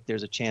 I think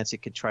there's a chance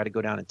it could try to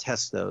go down and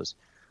test those.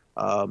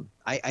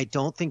 I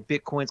don't think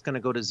Bitcoin's going to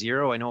go to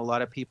zero. I know a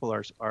lot of people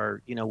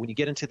are, when you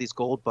get into these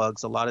gold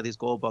bugs, a lot of these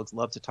gold bugs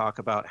love to talk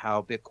about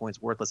how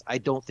Bitcoin's worthless. I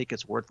don't think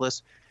it's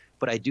worthless,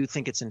 but I do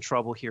think it's in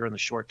trouble here in the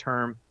short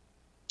term.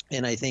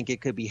 And I think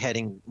it could be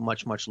heading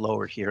much, much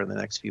lower here in the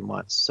next few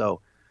months.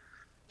 So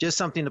just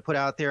something to put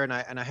out there. And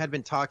I had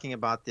been talking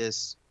about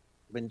this.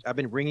 I've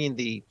been ringing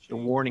the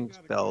warning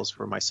bells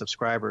for my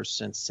subscribers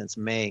since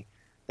May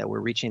that we're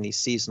reaching these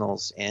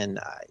seasonals. And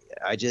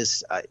I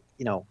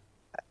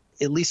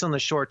at least on the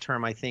short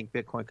term, I think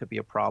Bitcoin could be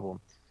a problem.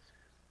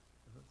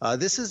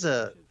 This is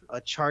a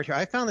chart here.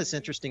 I found this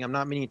interesting. I'm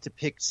not meaning to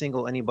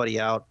single anybody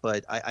out,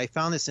 but I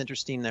found this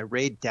interesting that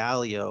Ray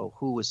Dalio,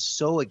 who was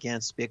so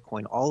against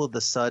Bitcoin, all of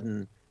a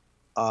sudden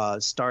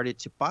started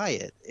to buy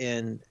it.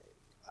 And,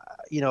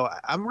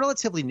 I'm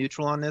relatively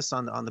neutral on this,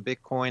 on the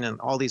Bitcoin and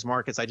all these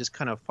markets. I just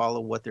kind of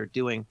follow what they're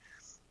doing.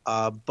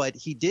 But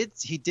he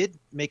did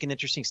make an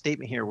interesting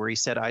statement here where he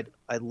said, I'd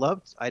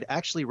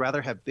actually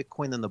rather have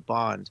Bitcoin than the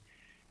bond.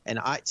 And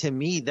to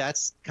me,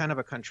 that's kind of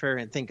a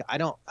contrarian thing. I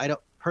don't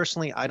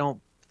personally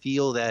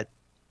feel that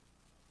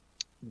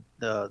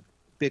the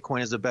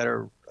Bitcoin is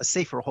a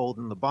safer hold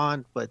than the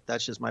bond, but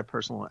that's just my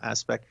personal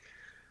aspect.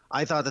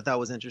 I thought that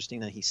was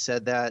interesting that he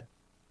said that.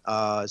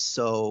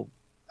 So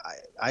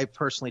I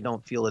personally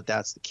don't feel that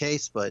that's the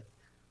case, but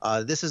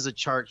this is a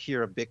chart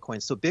here of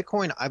Bitcoin. So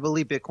Bitcoin, I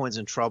believe Bitcoin's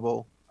in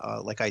trouble.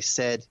 Like I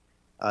said,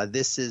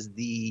 this is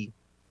the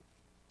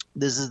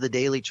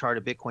daily chart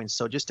of Bitcoin.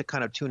 So just to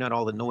kind of tune out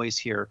all the noise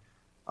here,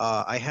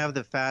 I have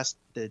the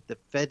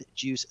Fed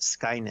Juice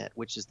Skynet,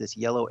 which is this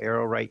yellow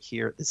arrow right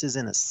here. This is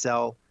in a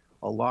sell,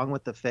 along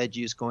with the Fed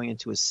Juice going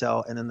into a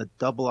sell, and then the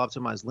double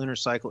optimized lunar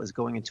cycle is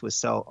going into a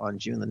sell on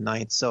June the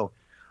 9th. So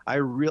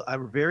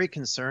I'm very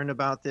concerned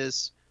about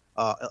this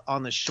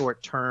on the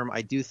short term.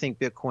 I do think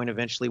Bitcoin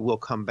eventually will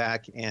come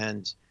back,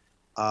 and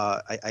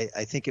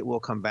I think it will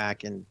come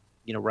back and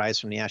rise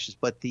from the ashes.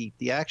 But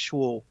the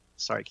actual,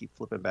 sorry, I keep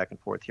flipping back and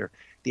forth here.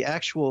 The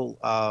actual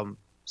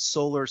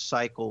solar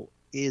cycle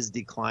is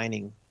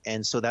declining,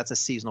 and so that's a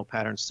seasonal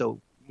pattern. So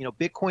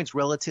Bitcoin's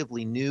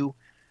relatively new,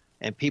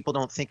 and people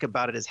don't think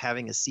about it as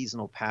having a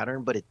seasonal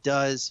pattern, but it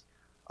does.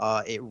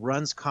 It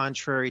runs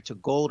contrary to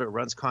gold. It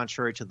runs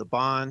contrary to the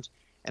bond,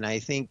 and I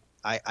think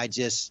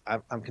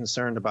I'm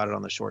concerned about it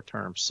on the short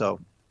term. So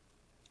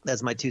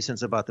that's my 2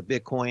 cents about the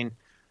Bitcoin.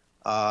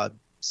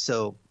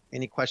 So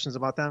any questions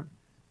about that?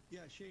 Yeah,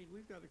 Shane,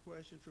 we've got a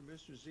question from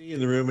Mr. Z in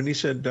the room, and he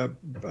said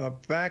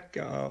back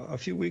a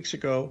few weeks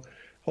ago,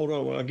 hold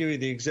on, I'll give you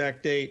the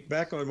exact date.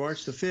 Back on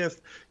March the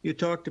 5th, you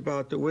talked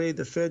about the way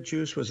the Fed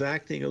Juice was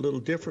acting a little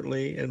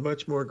differently and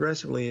much more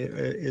aggressively.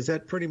 Is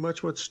that pretty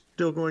much what's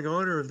still going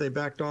on, or have they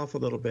backed off a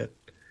little bit?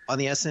 On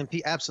the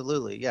S&P,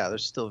 absolutely. Yeah, they're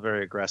still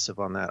very aggressive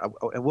on that.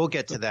 And we'll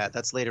get to that.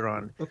 That's later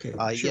on. Okay.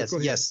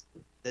 Sure, yes.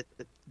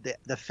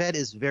 The Fed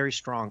is very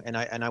strong, and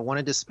I want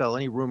to dispel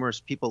any rumors.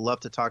 People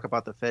love to talk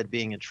about the Fed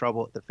being in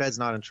trouble. The Fed's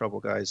not in trouble,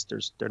 guys.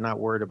 They're not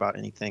worried about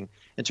anything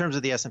in terms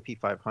of the S&P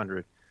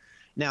 500.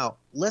 Now,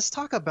 let's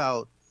talk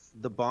about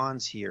the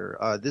bonds here.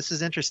 This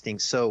is interesting.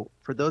 So,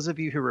 for those of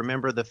you who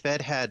remember, the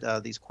Fed had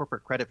these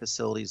corporate credit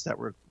facilities that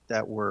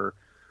were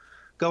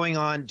going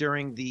on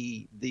during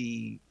the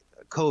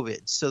COVID.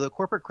 So, the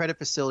corporate credit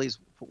facilities,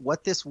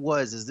 what this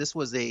was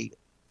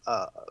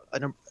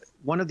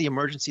one of the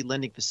emergency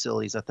lending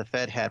facilities that the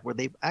Fed had, where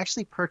they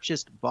actually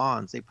purchased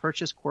bonds. They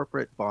purchased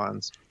corporate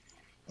bonds,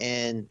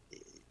 and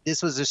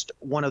this was just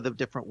one of the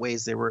different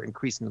ways they were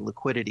increasing the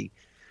liquidity.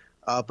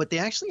 But they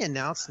actually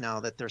announced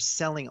now that they're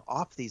selling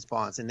off these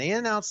bonds, and they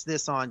announced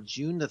this on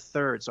June the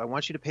 3rd. So I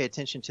want you to pay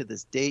attention to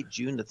this date,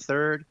 June the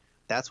 3rd.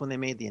 That's when they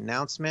made the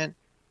announcement.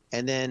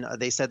 And then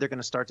they said they're going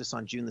to start this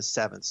on June the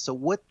 7th. So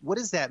what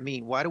does that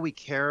mean? Why do we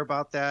care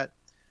about that?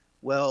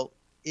 Well,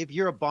 if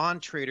you're a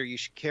bond trader, you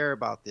should care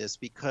about this,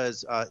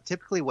 because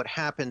typically what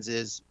happens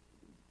is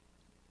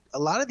a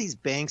lot of these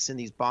banks and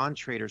these bond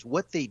traders,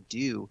 what they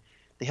do,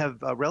 they have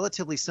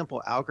relatively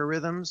simple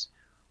algorithms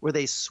where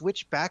they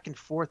switch back and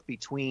forth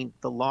between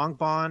the long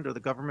bond or the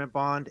government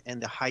bond and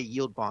the high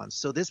yield bonds.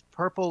 So this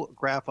purple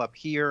graph up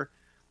here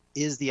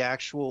is the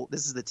actual,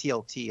 this is the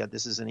TLT,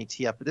 this is an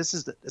ETF, but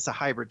it's a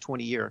hybrid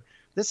 20-year.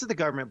 This is the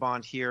government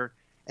bond here,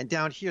 and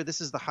down here,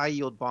 this is the high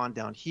yield bond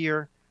down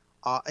here.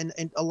 And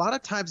a lot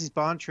of times these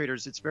bond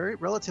traders, it's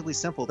relatively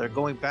simple. They're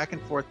going back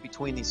and forth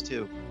between these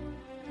two.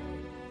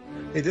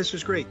 Hey, this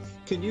was great.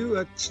 Can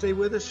you stay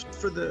with us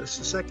for the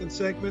second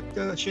segment,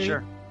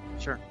 Shane?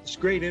 Sure. It's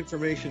great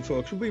information,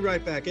 folks. We'll be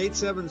right back.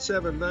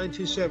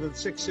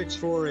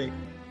 877-927-6648.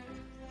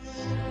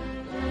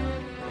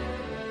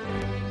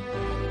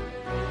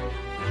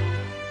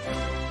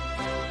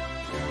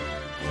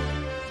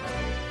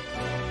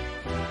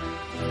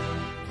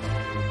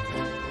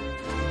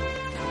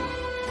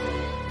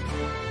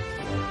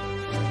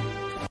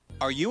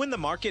 Are you in the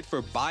market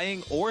for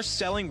buying or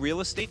selling real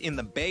estate in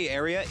the Bay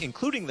Area,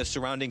 including the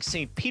surrounding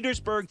St.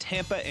 Petersburg,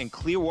 Tampa, and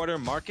Clearwater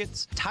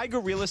markets? Tiger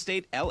Real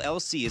Estate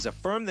LLC is a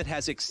firm that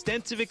has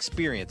extensive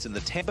experience in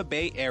the Tampa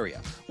Bay area.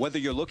 Whether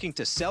you're looking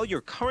to sell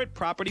your current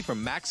property for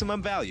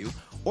maximum value,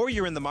 or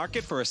you're in the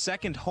market for a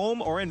second home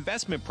or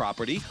investment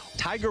property,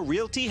 Tiger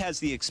Realty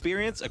has the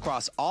experience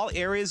across all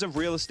areas of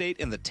real estate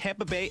in the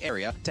Tampa Bay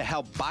area to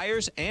help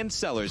buyers and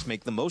sellers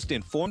make the most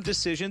informed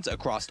decisions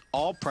across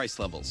all price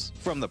levels.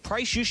 From the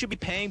price you should be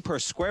paying per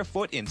square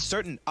foot in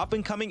certain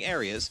up-and-coming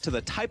areas to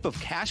the type of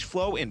cash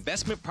flow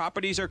investment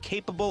properties are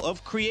capable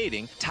of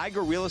creating,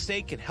 Tiger Real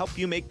Estate can help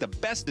you make the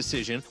best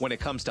decision when it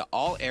comes to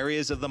all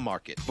areas of the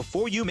market.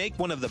 Before you make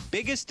one of the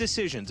biggest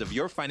decisions of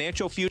your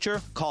financial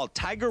future, call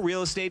Tiger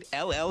Real Estate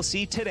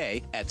LLC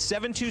today at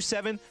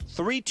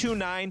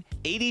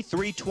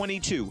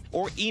 727-329-8322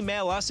 or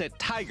email us at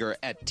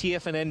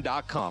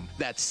tiger@tfnn.com.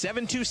 That's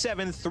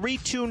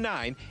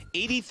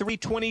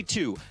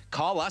 727-329-8322.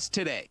 Call us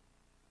today.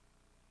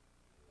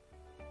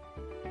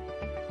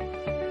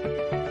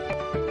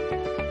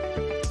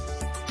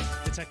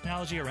 The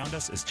technology around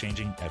us is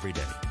changing every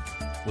day.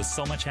 With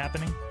so much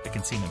happening, it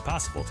can seem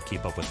impossible to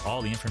keep up with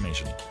all the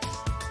information.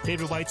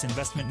 David White's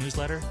investment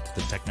newsletter,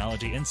 The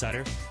Technology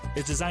Insider,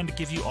 is designed to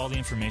give you all the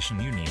information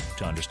you need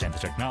to understand the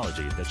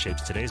technology that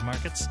shapes today's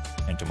markets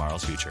and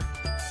tomorrow's future.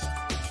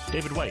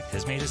 David White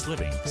has made his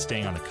living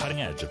staying on the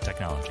cutting edge of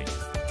technology.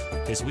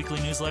 His weekly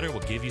newsletter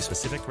will give you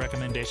specific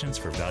recommendations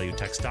for value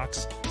tech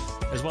stocks,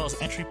 as well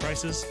as entry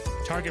prices,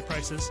 target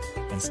prices,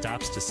 and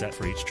stops to set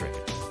for each trade.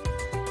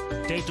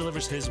 Dave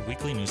delivers his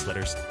weekly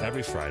newsletters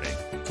every Friday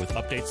with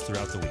updates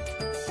throughout the week.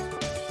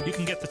 You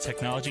can get the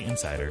Technology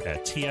Insider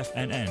at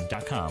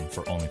TFNN.com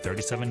for only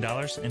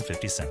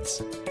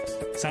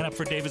 $37.50. Sign up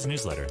for David's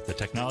newsletter, The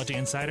Technology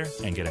Insider,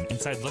 and get an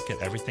inside look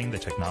at everything the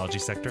technology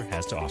sector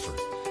has to offer.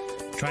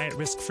 Try it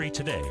risk-free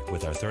today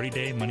with our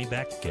 30-day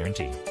money-back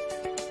guarantee.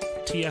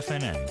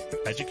 TFNN,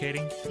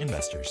 educating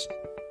investors.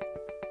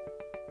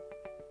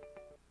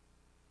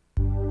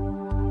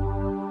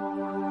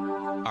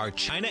 Are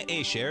China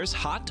A-shares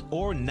hot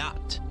or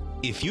not?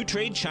 If you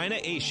trade China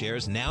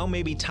A-shares, now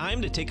may be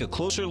time to take a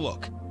closer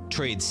look.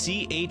 Trade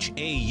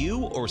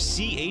CHAU or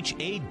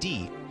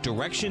CHAD,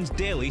 Directions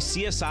Daily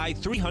CSI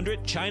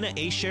 300 China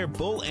A-share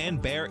Bull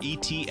and Bear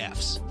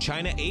ETFs.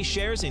 China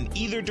A-shares in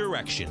either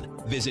direction.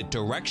 Visit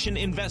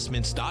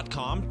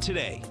directioninvestments.com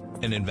today.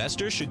 An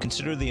investor should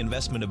consider the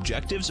investment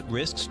objectives,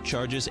 risks,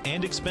 charges,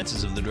 and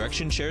expenses of the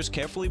Direction shares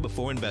carefully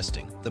before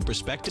investing. The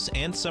prospectus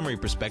and summary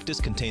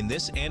prospectus contain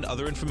this and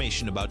other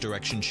information about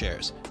Direction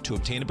shares. To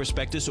obtain a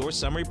prospectus or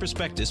summary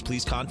prospectus,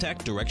 please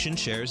contact Direction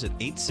Shares at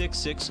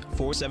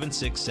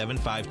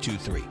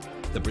 866-476-7523.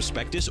 The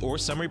prospectus or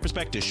summary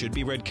prospectus should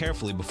be read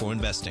carefully before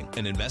investing.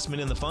 An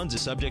investment in the funds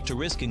is subject to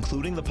risk,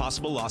 including the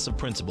possible loss of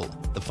principal.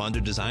 The funds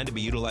are designed to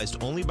be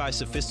utilized only by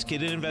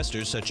sophisticated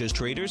investors such as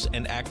traders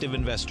and active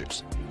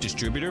investors.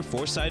 Distributor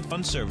Foreside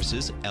Fund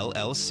Services,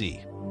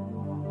 LLC.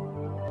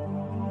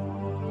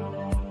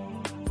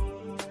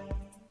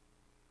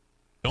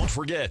 Don't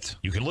forget,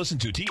 you can listen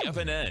to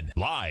TFNN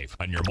live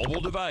on your mobile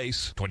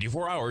device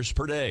 24 hours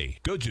per day.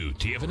 Go to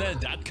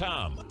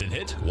TFNN.com, then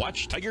hit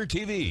Watch Tiger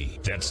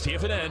TV. That's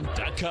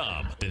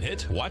TFNN.com, then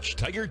hit Watch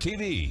Tiger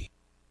TV.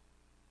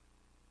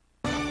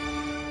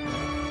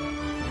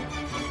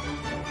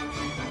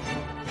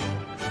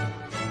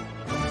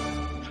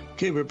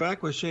 Okay, we're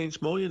back with Shane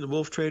Smolian, the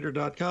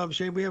wolftrader.com.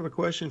 Shane, we have a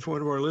question for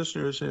one of our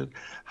listeners. And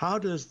how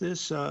does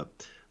this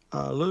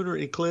solar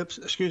eclipse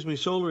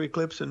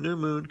and new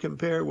moon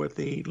compare with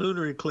the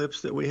lunar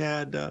eclipse that we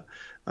had a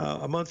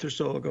month or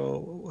so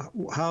ago?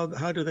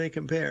 How do they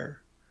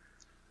compare?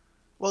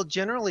 Well,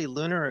 generally,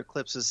 lunar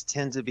eclipses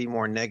tend to be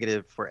more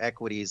negative for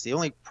equities. The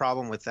only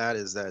problem with that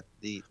is that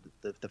the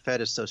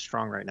Fed is so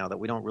strong right now that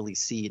we don't really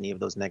see any of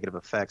those negative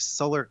effects.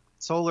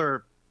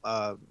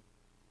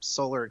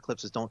 Solar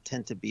eclipses don't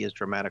tend to be as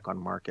dramatic on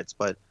markets,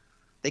 but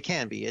they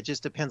can be. It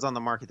just depends on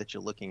the market that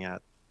you're looking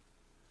at.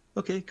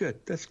 Okay, good.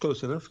 That's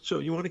close enough. So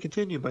you want to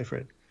continue, my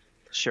friend?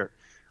 Sure.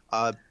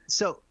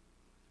 So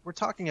we're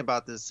talking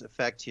about this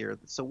effect here.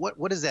 So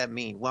what does that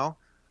mean? Well,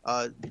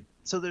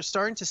 so they're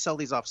starting to sell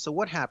these off. So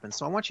what happened?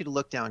 So I want you to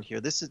look down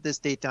here. This is this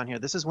date down here.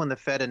 This is when the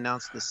Fed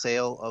announced the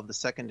sale of the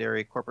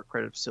secondary corporate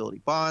credit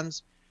facility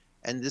bonds,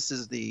 and this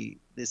is the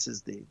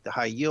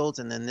high yields,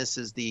 and then this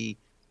is the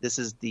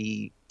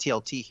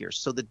TLT here.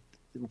 So the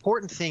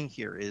important thing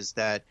here is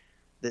that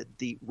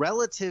the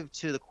relative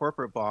to the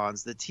corporate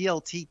bonds, the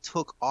TLT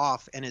took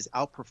off and is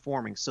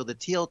outperforming. So the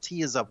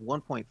TLT is up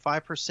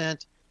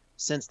 1.5%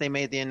 since they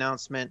made the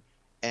announcement,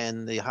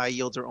 and the high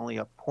yields are only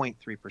up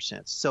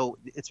 0.3%. So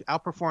it's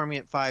outperforming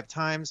it 5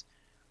 times.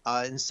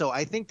 And so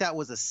I think that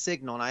was a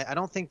signal, and I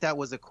don't think that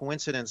was a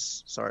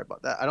coincidence. Sorry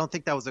about that. I don't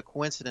think that was a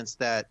coincidence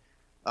that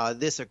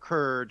this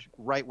occurred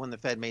right when the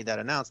Fed made that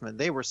announcement.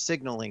 They were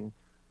signaling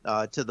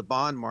to the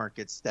bond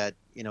markets that,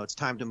 it's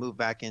time to move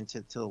back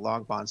into the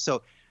long bonds.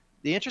 So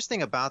the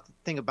interesting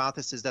thing about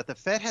this is that the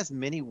Fed has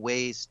many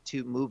ways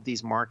to move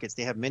these markets.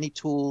 They have many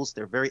tools.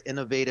 They're very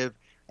innovative,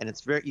 and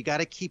you got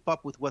to keep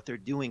up with what they're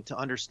doing to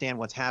understand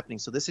what's happening.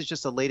 So this is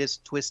just the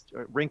latest twist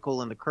or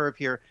wrinkle in the curve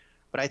here.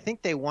 But I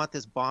think they want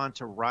this bond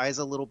to rise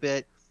a little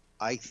bit.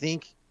 I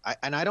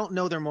don't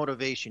know their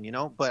motivation,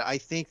 but I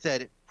think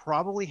that it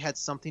probably had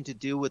something to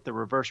do with the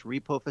reverse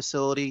repo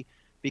facility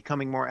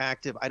becoming more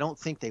active. I don't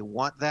think they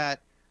want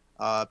that.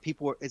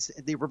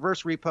 The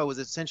reverse repo was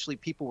essentially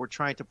people were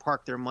trying to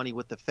park their money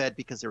with the Fed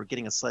because they were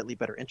getting a slightly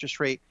better interest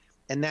rate.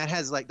 And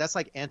that's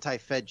like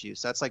anti-Fed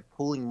juice. That's like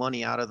pulling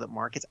money out of the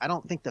markets. I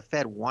don't think the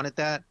Fed wanted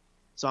that.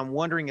 So I'm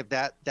wondering if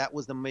that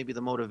was maybe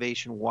the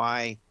motivation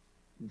why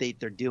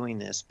they're doing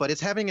this. But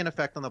it's having an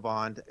effect on the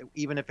bond,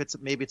 even if it's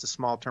a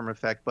small term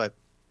effect, but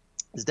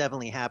it's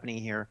definitely happening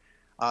here.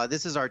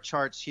 This is our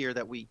charts here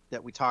that we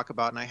talk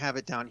about, and I have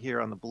it down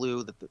here on the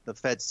blue that the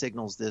Fed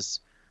signals this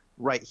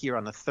right here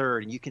on the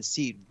 3rd, and you can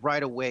see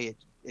right away it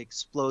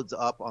explodes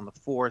up on the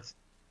 4th.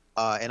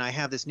 And I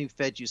have this new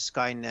Fed use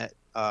Skynet,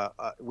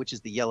 which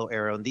is the yellow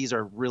arrow, and these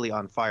are really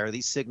on fire.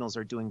 These signals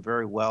are doing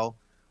very well.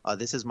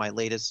 This is my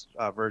latest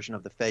version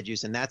of the Fed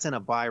use, and that's in a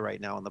buy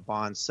right now on the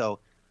bonds. So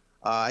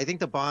I think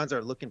the bonds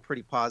are looking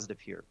pretty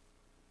positive here.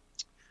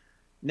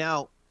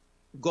 Now,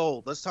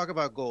 gold. Let's talk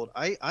about gold.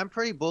 I'm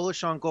pretty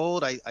bullish on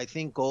gold. I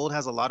think gold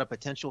has a lot of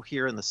potential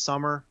here in the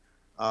summer.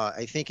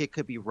 I think it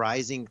could be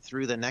rising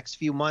through the next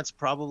few months,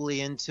 probably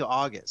into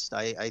August.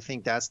 I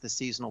think that's the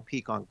seasonal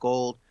peak on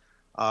gold.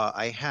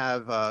 I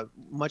have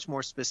much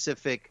more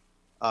specific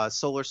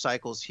solar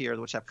cycles here,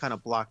 which I've kind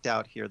of blocked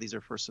out here. These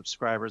are for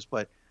subscribers.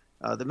 But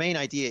the main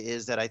idea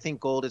is that I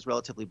think gold is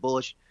relatively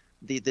bullish.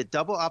 The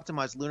double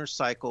optimized lunar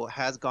cycle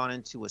has gone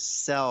into a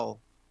sell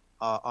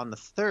on the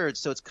 3rd.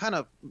 So it's kind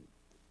of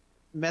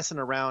messing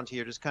around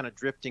here, just kind of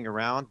drifting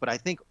around. But I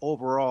think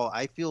overall,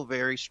 I feel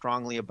very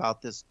strongly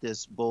about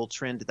this bull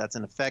trend that's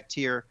in effect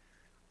here.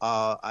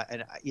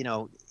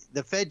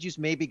 The Fed juice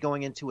may be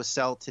going into a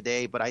sell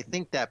today, but I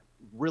think that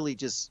really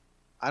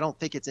I don't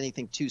think it's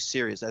anything too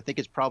serious. I think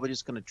it's probably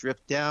just going to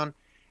drift down.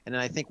 And then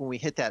I think when we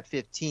hit that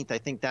 15th, I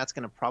think that's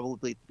going to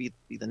probably be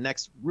the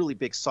next really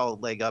big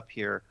solid leg up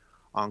here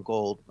on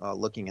gold,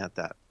 looking at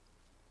that.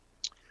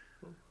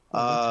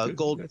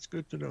 Gold. That's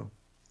good to know.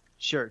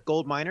 Sure.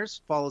 Gold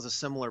miners follows a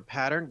similar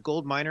pattern.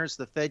 Gold miners,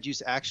 the Fed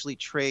juice actually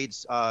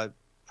trades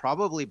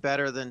probably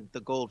better than the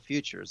gold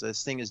futures.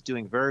 This thing is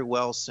doing very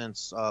well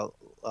since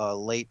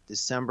late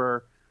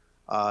December.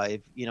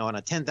 If on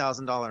a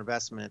 $10,000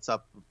 investment, it's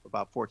up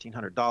about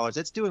 $1,400.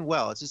 It's doing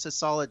well. It's just a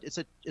solid.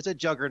 It's a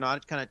juggernaut.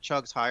 It kind of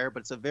chugs higher,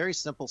 but it's a very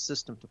simple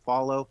system to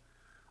follow.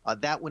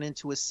 That went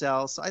into a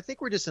sell. So I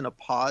think we're just in a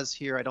pause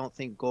here. I don't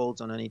think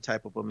gold's on any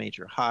type of a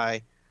major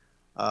high,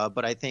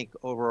 but I think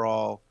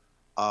overall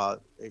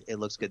it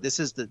looks good. This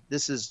is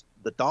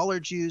the dollar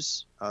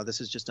juice. This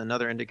is just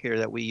another indicator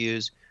that we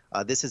use.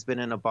 This has been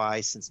in a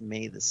buy since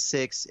May the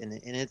 6th,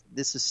 and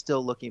this is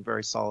still looking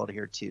very solid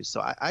here too.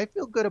 So I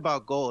feel good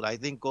about gold. I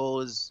think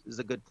gold is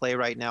a good play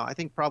right now. I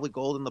think probably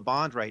gold and the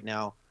bond right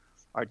now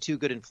are two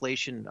good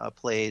inflation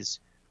plays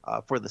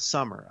for the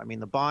summer. I mean,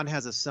 the bond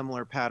has a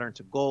similar pattern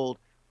to gold,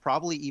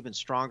 probably even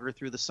stronger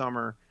through the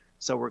summer.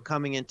 So we're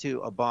coming into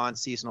a bond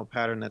seasonal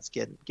pattern that's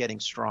getting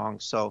strong.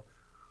 So,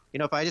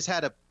 if I just had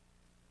to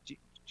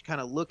kind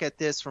of look at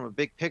this from a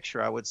big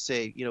picture, I would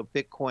say,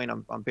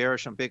 Bitcoin, I'm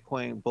bearish on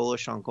Bitcoin,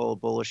 bullish on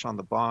gold, bullish on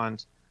the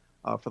bond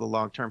for the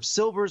long term.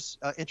 Silver's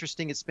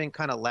interesting. It's been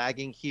kind of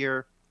lagging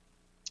here.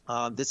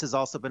 This has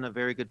also been a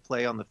very good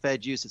play on the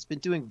Fed juice. It's been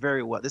doing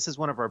very well. This is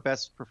one of our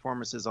best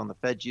performances on the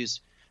Fed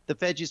juice. The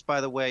Fed juice, by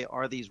the way,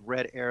 are these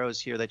red arrows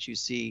here that you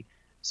see.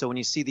 So when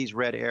you see these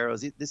red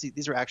arrows,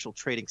 these are actual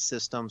trading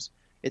systems.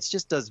 It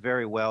just does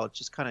very well. It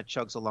just kind of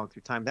chugs along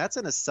through time. That's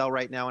in a sell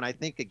right now. And I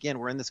think, again,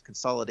 we're in this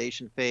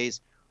consolidation phase.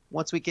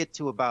 Once we get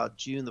to about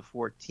June the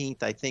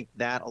 14th, I think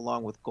that,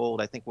 along with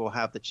gold, I think we'll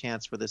have the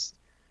chance for this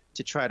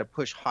to try to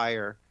push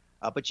higher.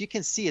 But you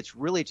can see it's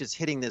really just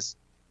hitting this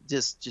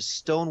just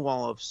stone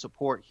wall of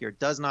support here. It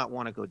does not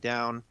want to go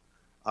down.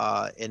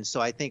 And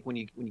so I think when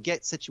you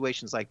get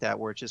situations like that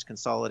where it's just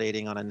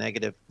consolidating on a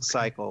negative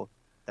cycle,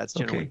 that's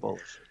generally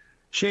bullish.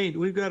 Shane,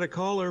 we've got a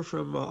caller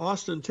from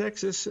Austin,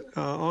 Texas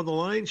on the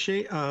line.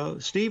 Shane,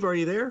 Steve, are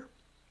you there?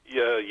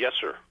 Yeah, yes,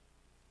 sir.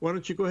 Why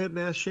don't you go ahead and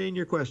ask Shane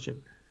your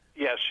question?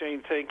 Yeah,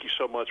 Shane, thank you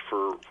so much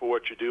for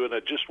what you do. And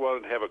I just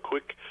wanted to have a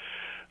quick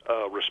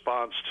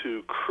response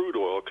to crude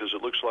oil because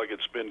it looks like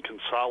it's been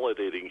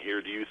consolidating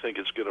here. Do you think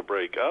it's going to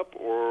break up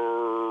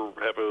or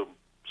have a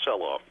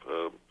sell-off?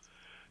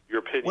 Your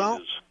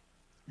opinion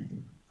is...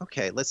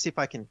 Okay, let's see if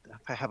I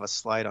have a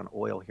slide on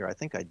oil here. I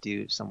think I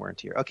do somewhere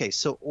into here. Okay,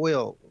 so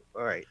oil.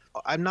 All right.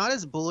 I'm not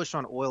as bullish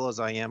on oil as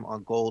I am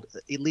on gold,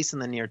 at least in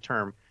the near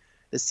term.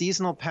 The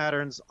seasonal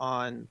patterns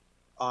on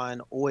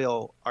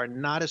oil are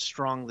not as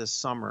strong this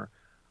summer,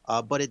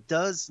 but it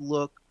does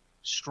look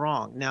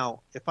strong. Now,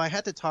 if I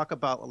had to talk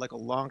about like a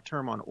long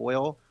term on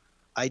oil,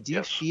 I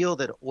do feel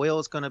that oil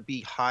is going to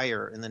be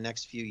higher in the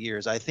next few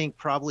years. I think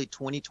probably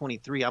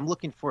 2023. I'm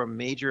looking for a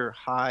major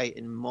high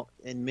in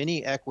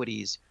many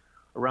equities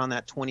around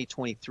that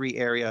 2023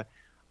 area.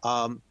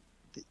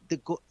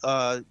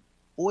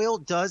 Oil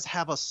does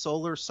have a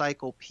solar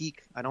cycle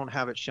peak. I don't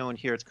have it shown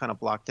here. It's kind of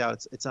blocked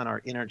out. It's on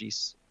our energy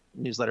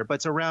newsletter, but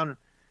it's right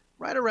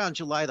around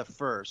July the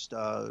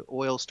 1st.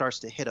 Oil starts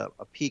to hit a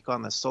peak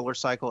on the solar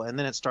cycle, and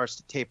then it starts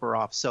to taper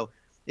off. So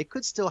it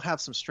could still have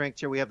some strength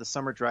here. We have the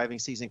summer driving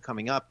season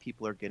coming up.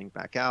 People are getting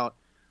back out.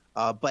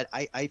 But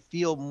I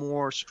feel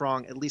more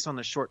strong, at least on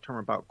the short term,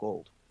 about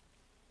gold.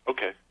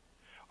 Okay.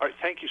 All right.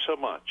 Thank you so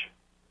much.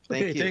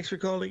 Okay, thanks for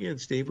calling in,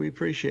 Steve. We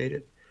appreciate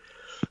it.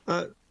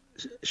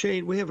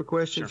 Shane, we have a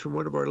question from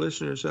one of our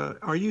listeners.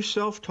 Are you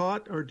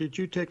self-taught, or did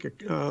you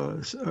take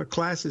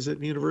classes at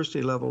the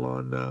university level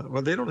on?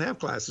 Well, they don't have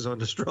classes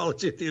on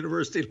astrology at the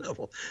university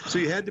level, so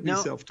you had to be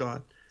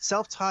self-taught.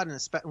 Self-taught,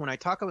 and when I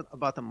talk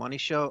about the Money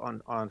Show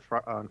on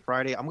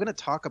Friday, I'm going to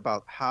talk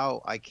about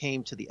how I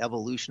came to the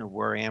evolution of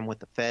where I am with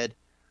the Fed.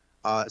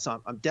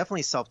 So I'm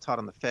definitely self-taught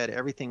on the Fed.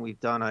 Everything we've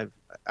done,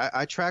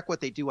 I track what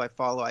they do. I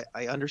follow.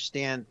 I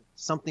understand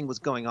something was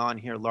going on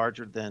here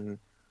larger than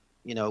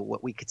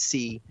what we could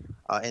see,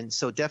 and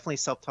so definitely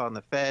self-taught on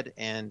the Fed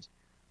and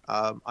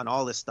on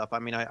all this stuff. I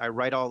mean, I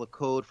write all the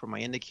code for my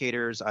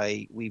indicators.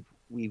 We've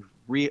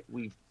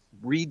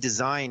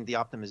redesigned the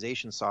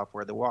optimization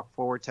software. The walk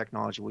forward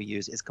technology we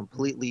use is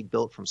completely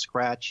built from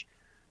scratch.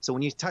 So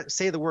when you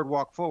say the word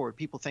walk forward,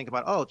 people think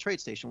about,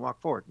 TradeStation,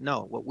 walk forward.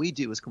 No, what we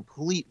do is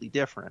completely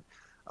different.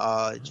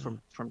 It's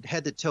from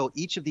head to toe.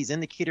 Each of these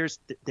indicators,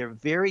 they're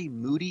very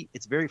moody.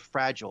 It's very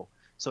fragile.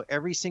 So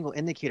every single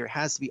indicator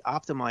has to be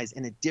optimized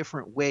in a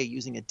different way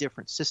using a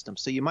different system.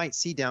 So you might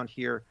see down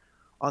here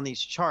on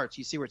these charts,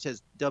 you see where it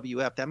says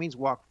WF. That means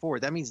walk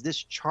forward. That means this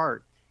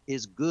chart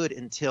is good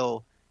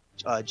until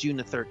June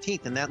the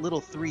 13th. And that little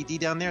 3D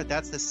down there,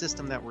 that's the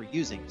system that we're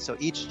using. So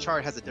each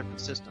chart has a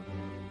different system.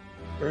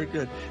 Very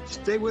good.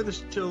 Stay with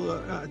us till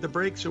the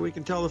break so we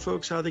can tell the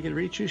folks how they can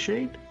reach you,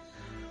 Shane.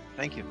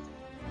 Thank you.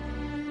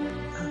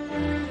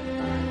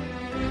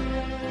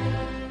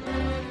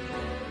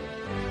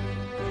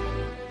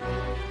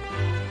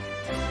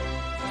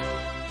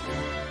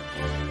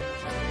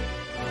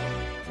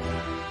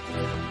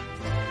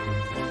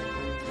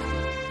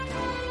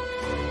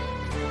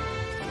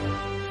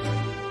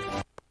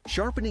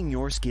 Sharpening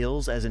your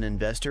skills as an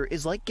investor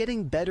is like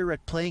getting better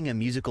at playing a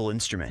musical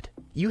instrument.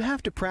 You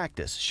have to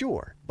practice,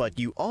 sure, but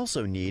you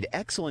also need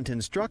excellent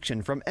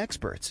instruction from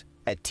experts.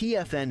 At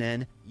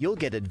TFNN, you'll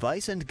get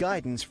advice and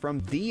guidance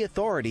from the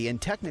authority in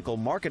technical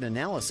market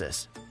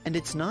analysis. And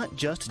it's not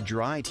just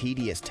dry,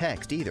 tedious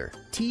text either.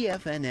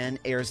 TFNN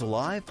airs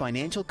live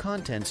financial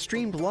content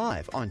streamed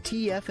live on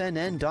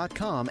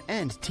TFNN.com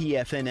and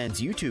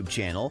TFNN's YouTube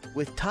channel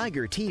with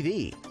Tiger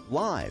TV,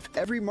 live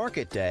every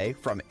market day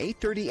from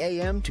 8:30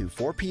 a.m. to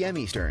 4 p.m.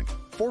 Eastern,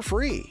 for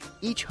free.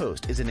 Each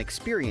host is an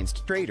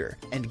experienced trader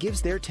and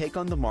gives their take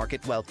on the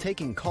market while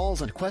taking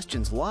calls and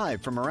questions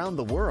live from around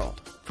the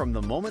world. From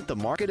the moment the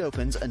market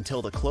opens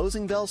until the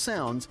closing bell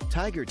sounds,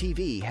 Tiger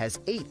TV has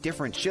 8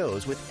 different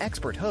shows with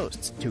expert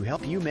hosts to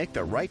help you make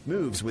the right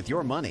moves with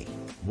your money.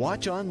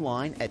 Watch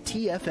online at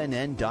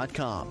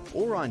TFNN.com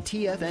or on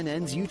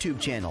TFNN's YouTube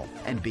channel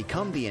and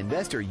become the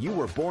investor you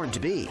were born to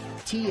be.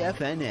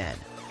 TFNN,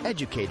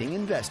 educating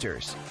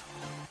investors.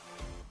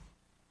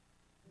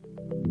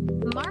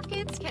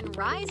 Markets can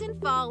rise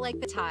and fall like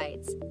the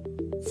tides.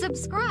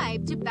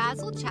 Subscribe to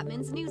Basil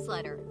Chapman's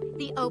newsletter,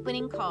 The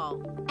Opening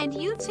Call, and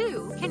you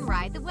too can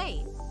ride the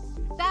wave.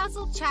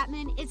 Basil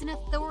Chapman is an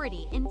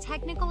authority in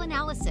technical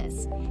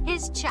analysis.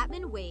 His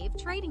Chapman Wave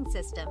trading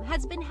system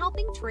has been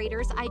helping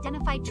traders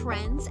identify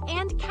trends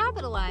and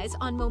capitalize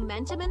on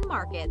momentum in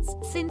markets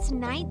since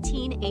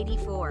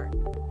 1984.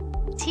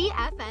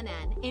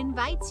 TFNN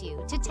invites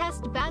you to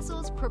test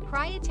Basil's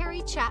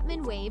proprietary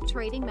Chapman Wave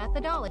trading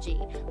methodology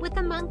with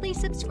a monthly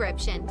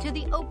subscription to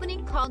the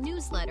Opening Call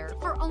newsletter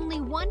for only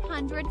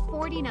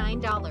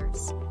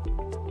 $149.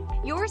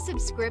 Your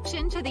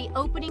subscription to the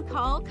Opening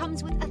Call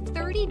comes with a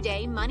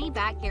 30-day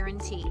money-back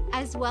guarantee,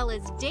 as well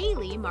as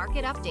daily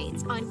market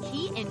updates on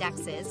key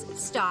indexes,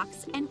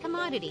 stocks, and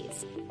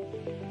commodities.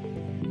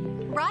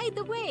 Ride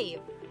the wave.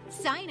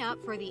 Sign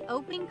up for the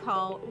Opening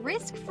Call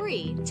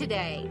risk-free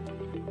today.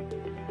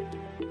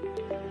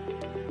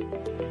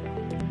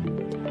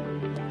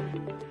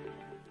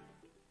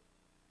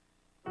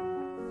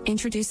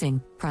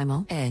 Introducing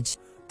Primal Edge.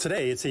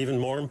 Today, it's even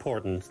more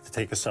important to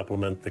take a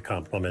supplement that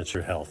complements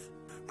your health.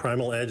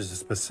 Primal Edge is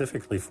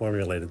specifically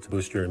formulated to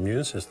boost your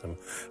immune system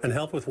and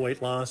help with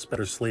weight loss,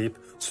 better sleep,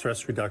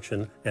 stress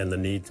reduction, and the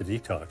need to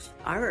detox.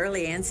 Our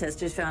early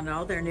ancestors found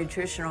all their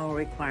nutritional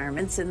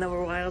requirements in the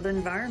wild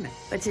environment.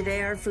 But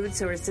today, our food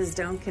sources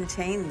don't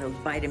contain the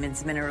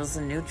vitamins, minerals,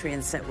 and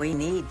nutrients that we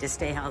need to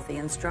stay healthy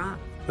and strong.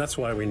 That's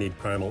why we need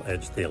Primal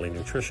Edge Daily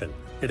Nutrition.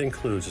 It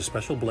includes a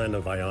special blend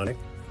of ionic,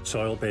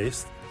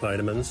 soil-based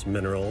vitamins,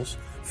 minerals,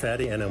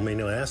 fatty and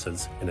amino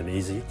acids in an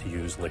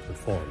easy-to-use liquid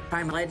form.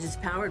 Primal Edge is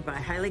powered by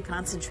highly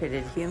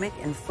concentrated humic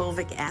and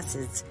fulvic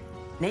acids,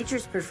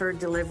 nature's preferred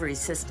delivery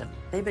system.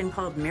 They've been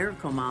called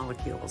miracle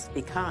molecules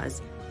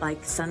because,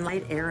 like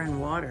sunlight, air,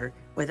 and water,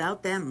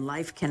 without them,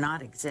 life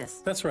cannot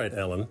exist. That's right,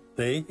 Ellen.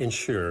 They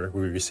ensure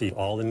we receive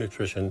all the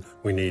nutrition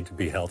we need to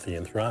be healthy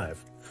and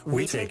thrive.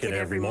 We take it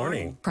every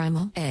morning.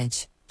 Primal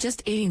Edge.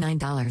 Just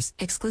 $89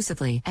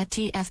 exclusively at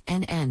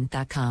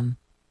TFNN.com.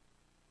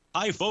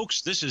 Hi,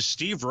 folks. This is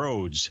Steve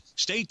Rhodes.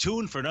 Stay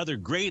tuned for another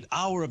great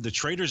hour of The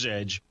Trader's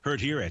Edge,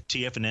 heard here at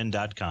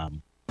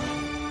TFNN.com.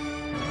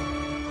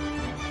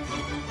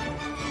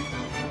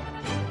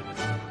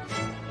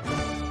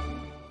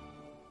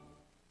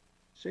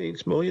 Shane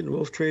Smolian,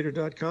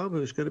 WolfTrader.com,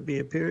 who's going to be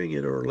appearing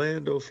in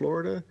Orlando,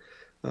 Florida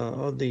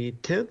on the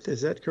 10th.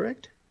 Is that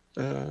correct?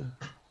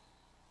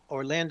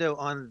 Orlando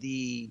on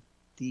the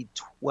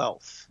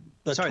 12th.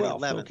 The 12th,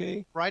 11th.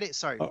 Okay. Friday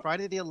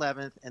the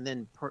 11th, and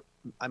then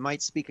I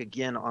might speak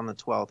again on the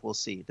 12th. We'll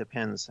see.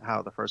 Depends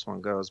how the first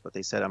one goes, but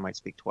they said I might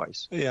speak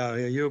twice. Yeah,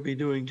 you'll be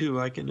doing too.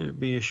 I can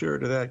be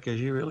assured of that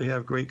because you really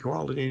have great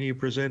quality and you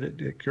present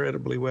it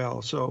incredibly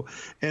well. So,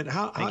 and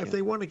how if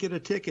they want to get a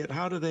ticket,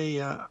 how do they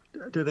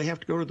have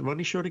to go to the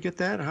Money Show to get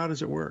that? How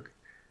does it work?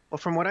 Well,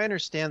 from what I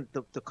understand,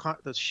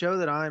 the show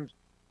that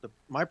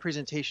my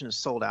presentation is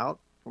sold out.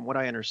 From what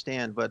I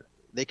understand, but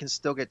they can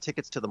still get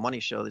tickets to the Money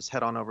Show. Just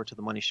head on over to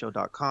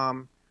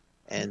themoneyshow.com,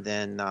 and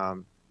then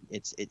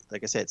it's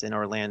like I said, it's in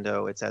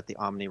Orlando. It's at the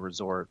Omni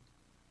Resort.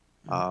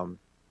 Oh,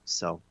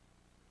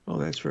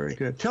 that's very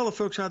good. Tell the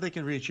folks how they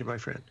can reach you, my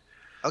friend.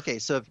 Okay,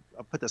 so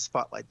I'll put the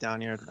spotlight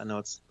down here. I know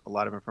it's a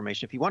lot of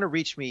information. If you want to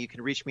reach me, you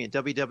can reach me at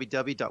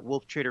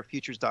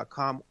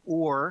www.wolftraderfutures.com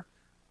or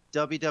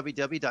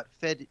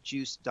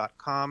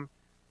www.fedjuice.com,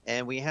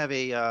 and we have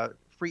a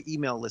free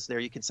email list there.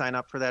 You can sign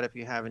up for that if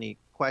you have any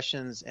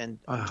questions. And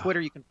on Twitter,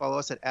 you can follow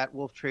us at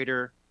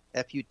WolfTrader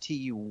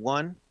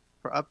FUTU1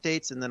 for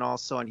updates. And then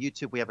also on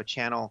YouTube, we have a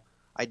channel.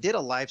 I did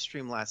a live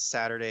stream last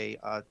Saturday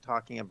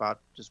talking about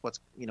just what's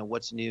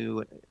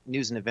new,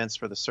 news and events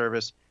for the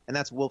service, and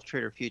that's Wolf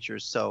Trader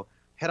Futures. So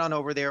head on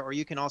over there, or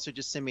you can also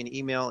just send me an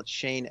email at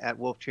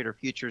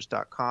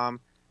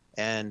shane@wolftraderfutures.com,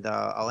 and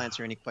I'll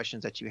answer any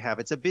questions that you have.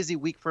 It's a busy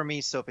week for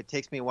me, so if it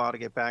takes me a while to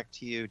get back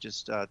to you,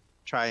 just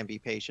try and be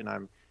patient.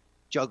 I'm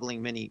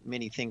juggling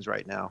many things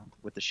right now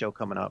with the show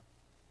coming up.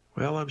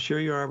 Well, I'm sure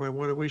you are. I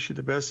want to wish you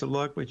the best of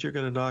luck, but you're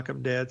going to knock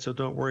them dead, so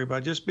don't worry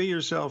about it. Just be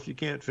yourself. You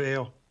can't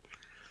fail.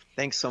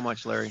 Thanks so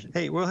much, Larry.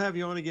 Hey, we'll have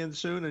you on again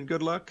soon, and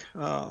good luck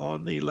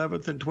on the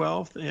 11th and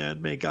 12th,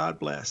 and may God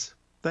bless.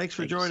 Thanks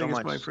for joining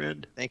us, my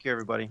friend. Thank you,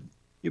 everybody.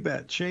 You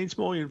bet. Shane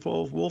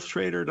Smolienfol,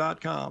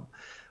 wolftrader.com.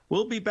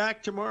 We'll be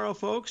back tomorrow,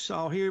 folks.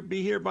 I'll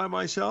be here by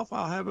myself.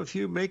 I'll have a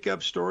few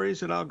makeup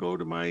stories, and I'll go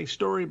to my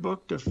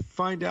storybook to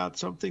find out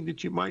something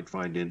that you might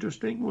find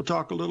interesting. We'll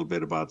talk a little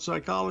bit about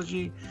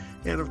psychology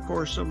and, of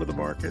course, some of the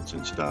markets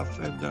and stuff,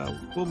 and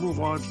we'll move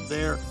on from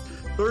there.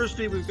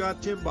 Thursday, we've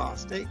got Tim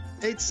Boss,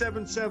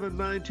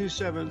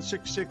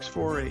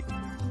 877-927-6648.